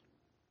witness.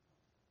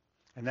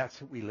 And that's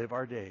how we live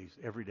our days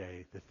every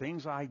day. The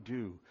things I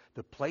do,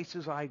 the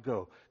places I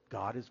go,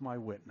 God is my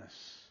witness.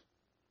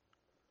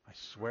 I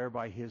swear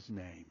by His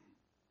name.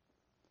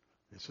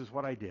 This is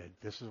what I did.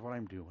 This is what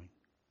I'm doing.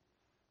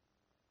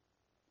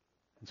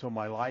 And so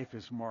my life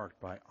is marked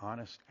by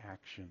honest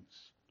actions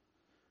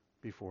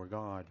before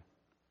God.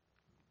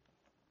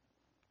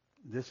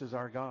 This is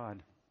our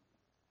God.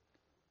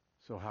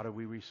 So how do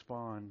we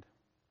respond?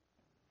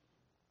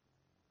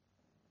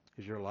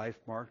 Is your life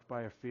marked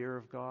by a fear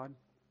of God?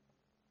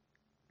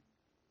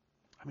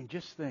 I mean,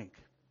 just think.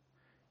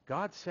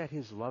 God set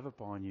His love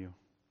upon you.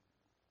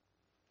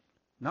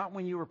 Not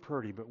when you were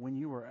pretty, but when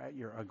you were at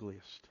your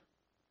ugliest.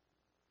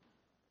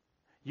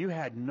 You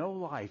had no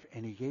life,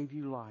 and He gave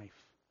you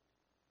life.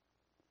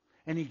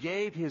 And He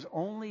gave His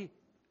only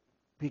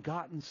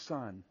begotten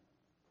Son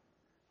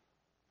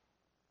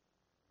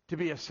to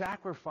be a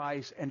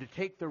sacrifice and to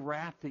take the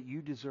wrath that you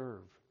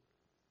deserve.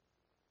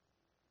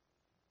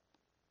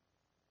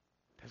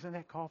 Doesn't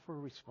that call for a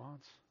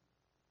response?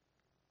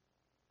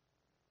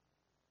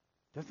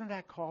 Doesn't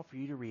that call for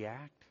you to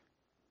react?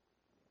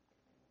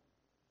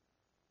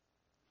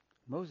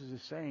 Moses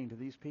is saying to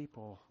these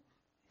people,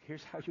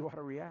 here's how you ought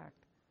to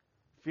react.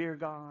 Fear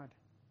God.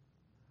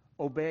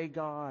 Obey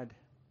God.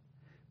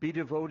 Be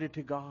devoted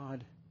to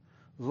God.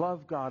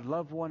 Love God.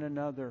 Love one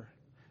another.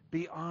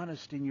 Be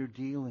honest in your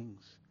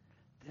dealings.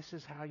 This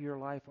is how your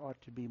life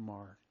ought to be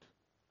marked.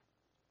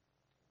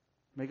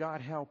 May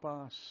God help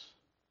us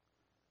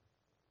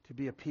to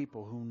be a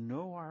people who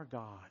know our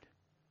God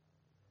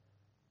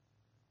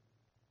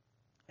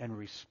and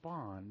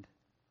respond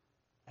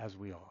as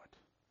we ought.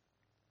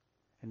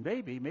 And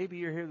maybe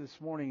you're here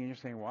this morning and you're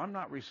saying, well, I'm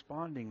not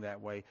responding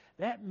that way.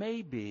 It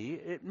may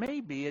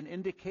be an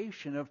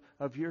indication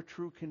of your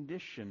true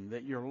condition,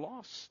 that you're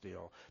lost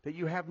still, that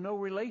you have no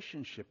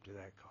relationship to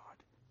that God.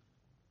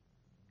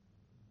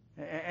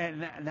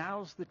 And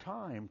now's the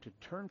time to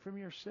turn from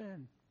your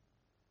sin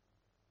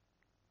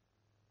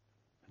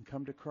and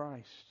come to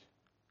Christ.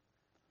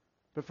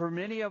 But for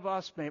many of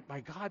us,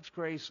 by God's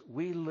grace,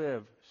 we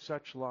live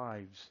such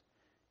lives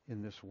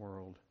in this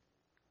world.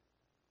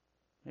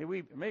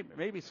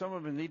 Maybe some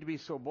of them need to be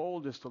so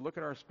bold as to look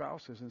at our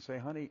spouses and say,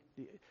 honey,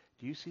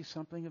 do you see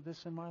something of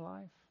this in my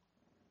life?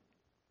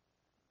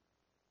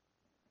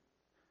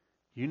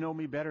 You know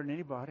me better than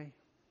anybody.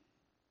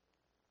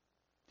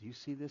 Do you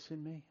see this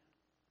in me?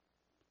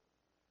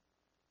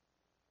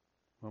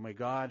 Well, may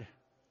God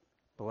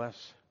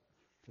bless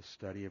the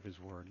study of His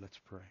Word. Let's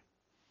pray.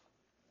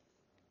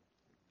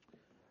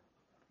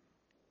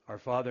 Our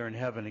Father in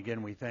heaven,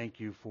 again, we thank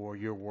you for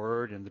your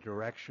Word and the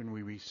direction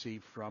we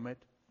receive from it.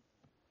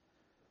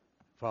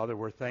 Father,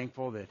 we're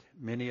thankful that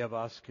many of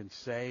us can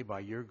say, by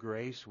your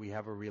grace, we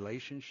have a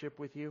relationship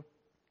with you.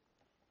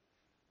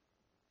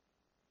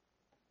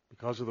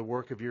 Because of the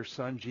work of your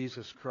Son,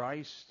 Jesus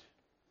Christ,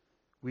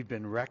 we've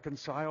been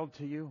reconciled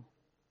to you.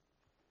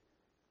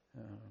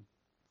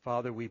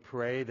 Father, we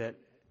pray that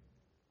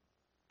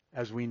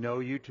as we know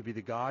you to be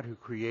the God who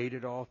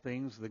created all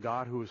things, the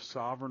God who is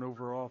sovereign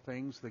over all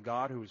things, the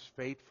God who is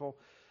faithful,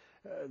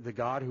 the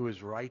God who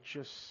is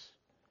righteous.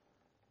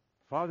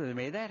 Father,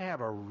 may that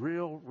have a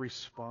real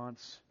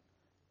response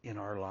in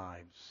our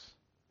lives.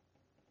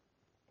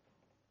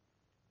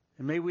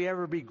 And may we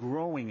ever be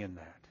growing in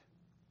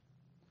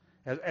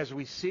that. As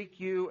we seek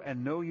you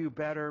and know you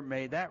better,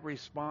 may that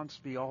response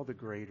be all the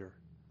greater.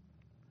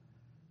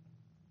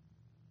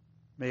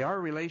 May our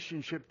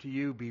relationship to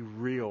you be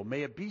real.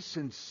 May it be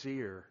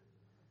sincere.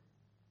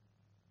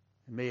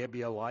 And may it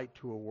be a light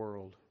to a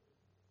world.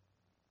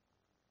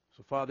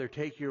 So, Father,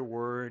 take your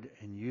word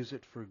and use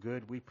it for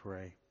good, we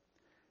pray,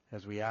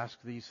 as we ask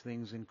these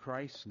things in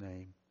Christ's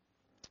name.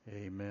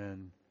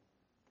 Amen.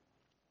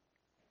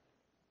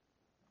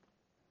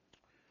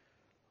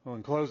 Well,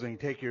 in closing,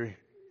 take your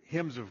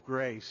hymns of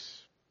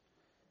grace.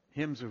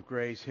 Hymns of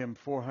grace, hymn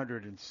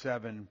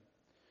 407.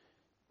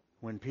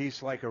 When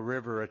peace like a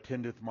river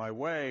attendeth my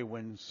way,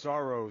 when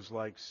sorrows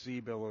like sea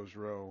billows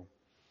roll.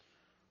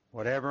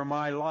 Whatever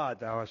my lot,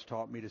 thou hast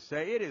taught me to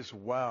say, it is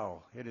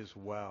well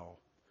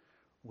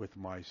with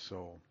my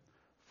soul.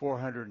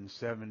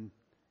 407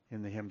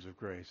 in the hymns of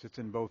grace. It's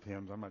in both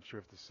hymns. I'm not sure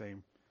if it's the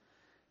same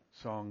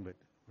song, but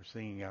we're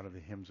singing out of the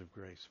hymns of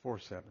grace.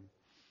 4-7.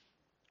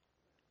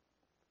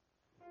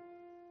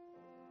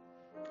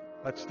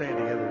 Let's stand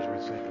together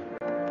as we sing.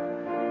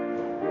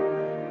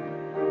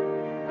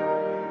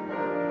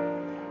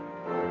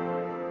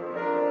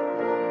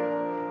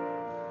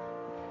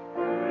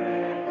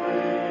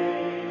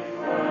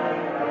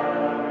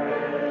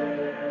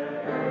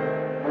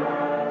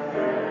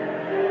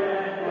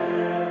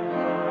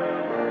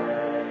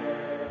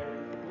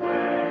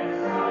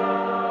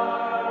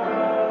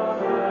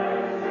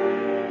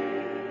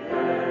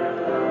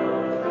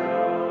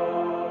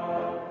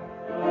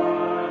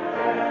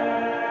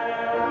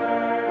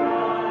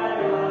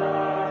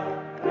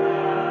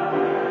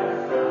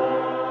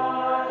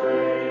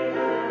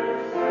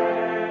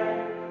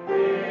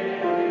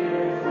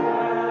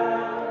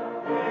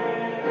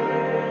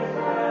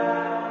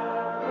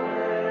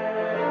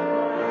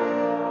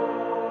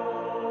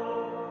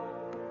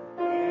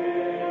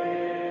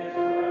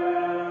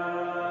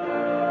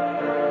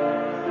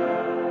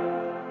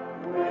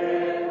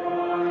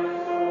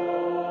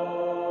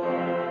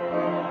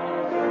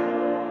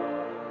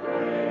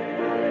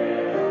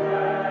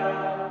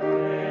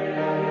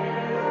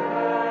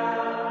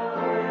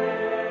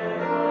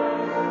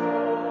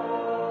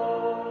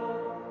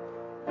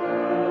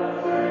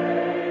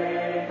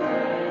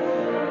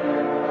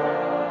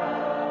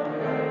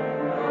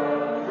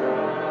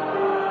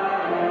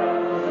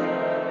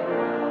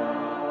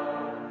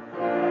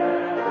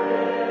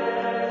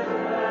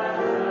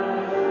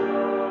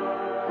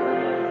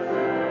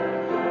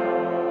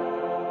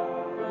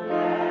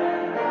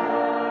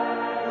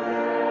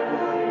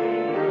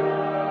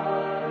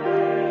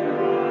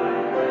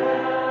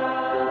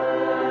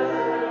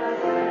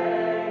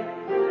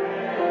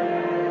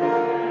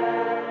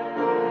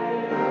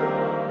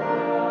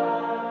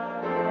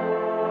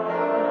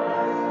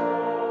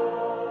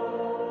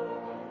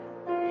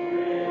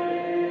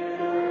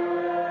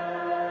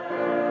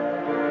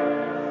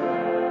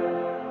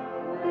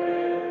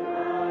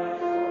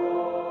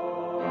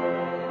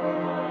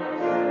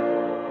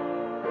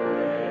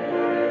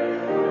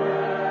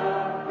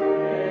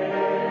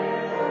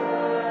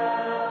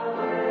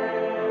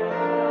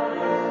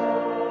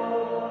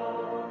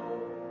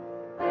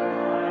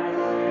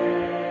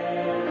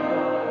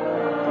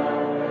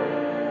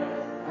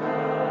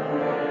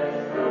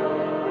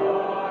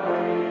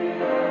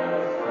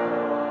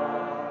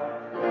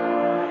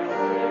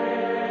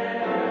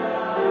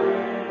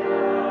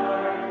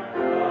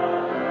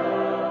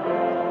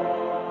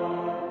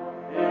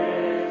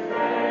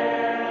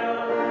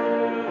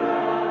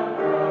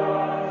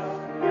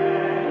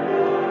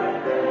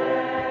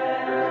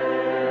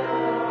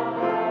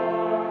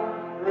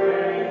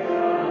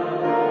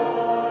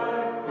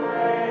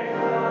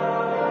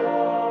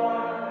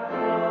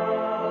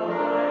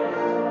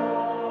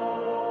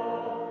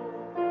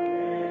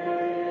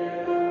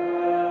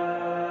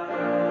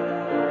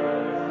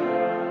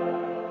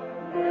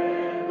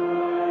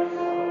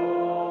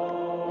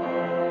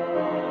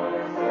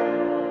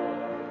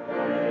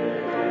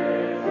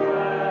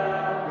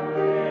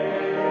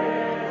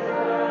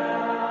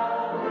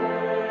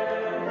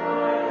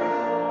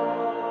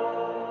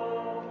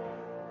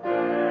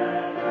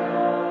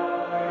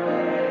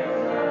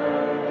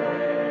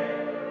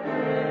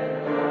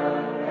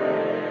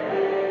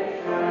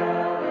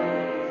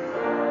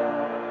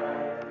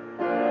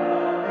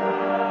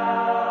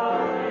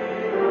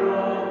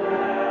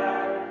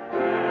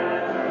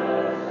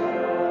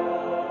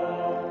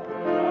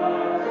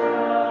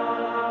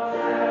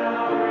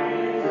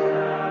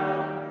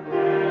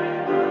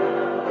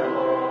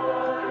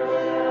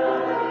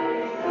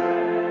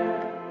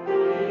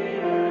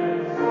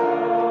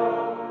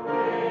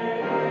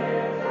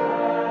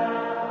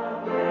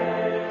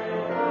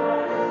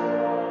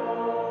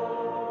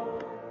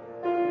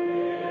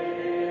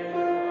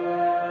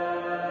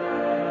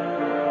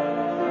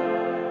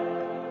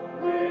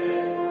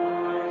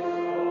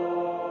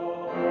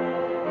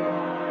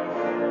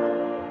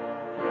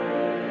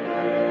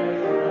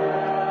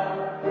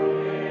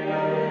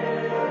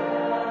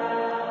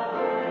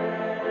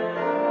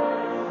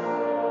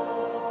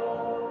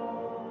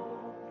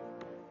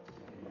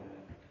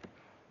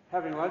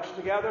 having lunch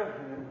together,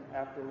 and then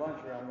after lunch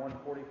around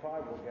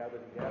 1:45 we'll gather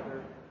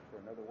together for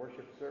another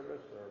worship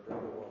service, or our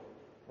brother will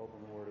open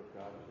the Word of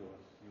God to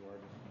us. You are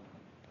dismissed.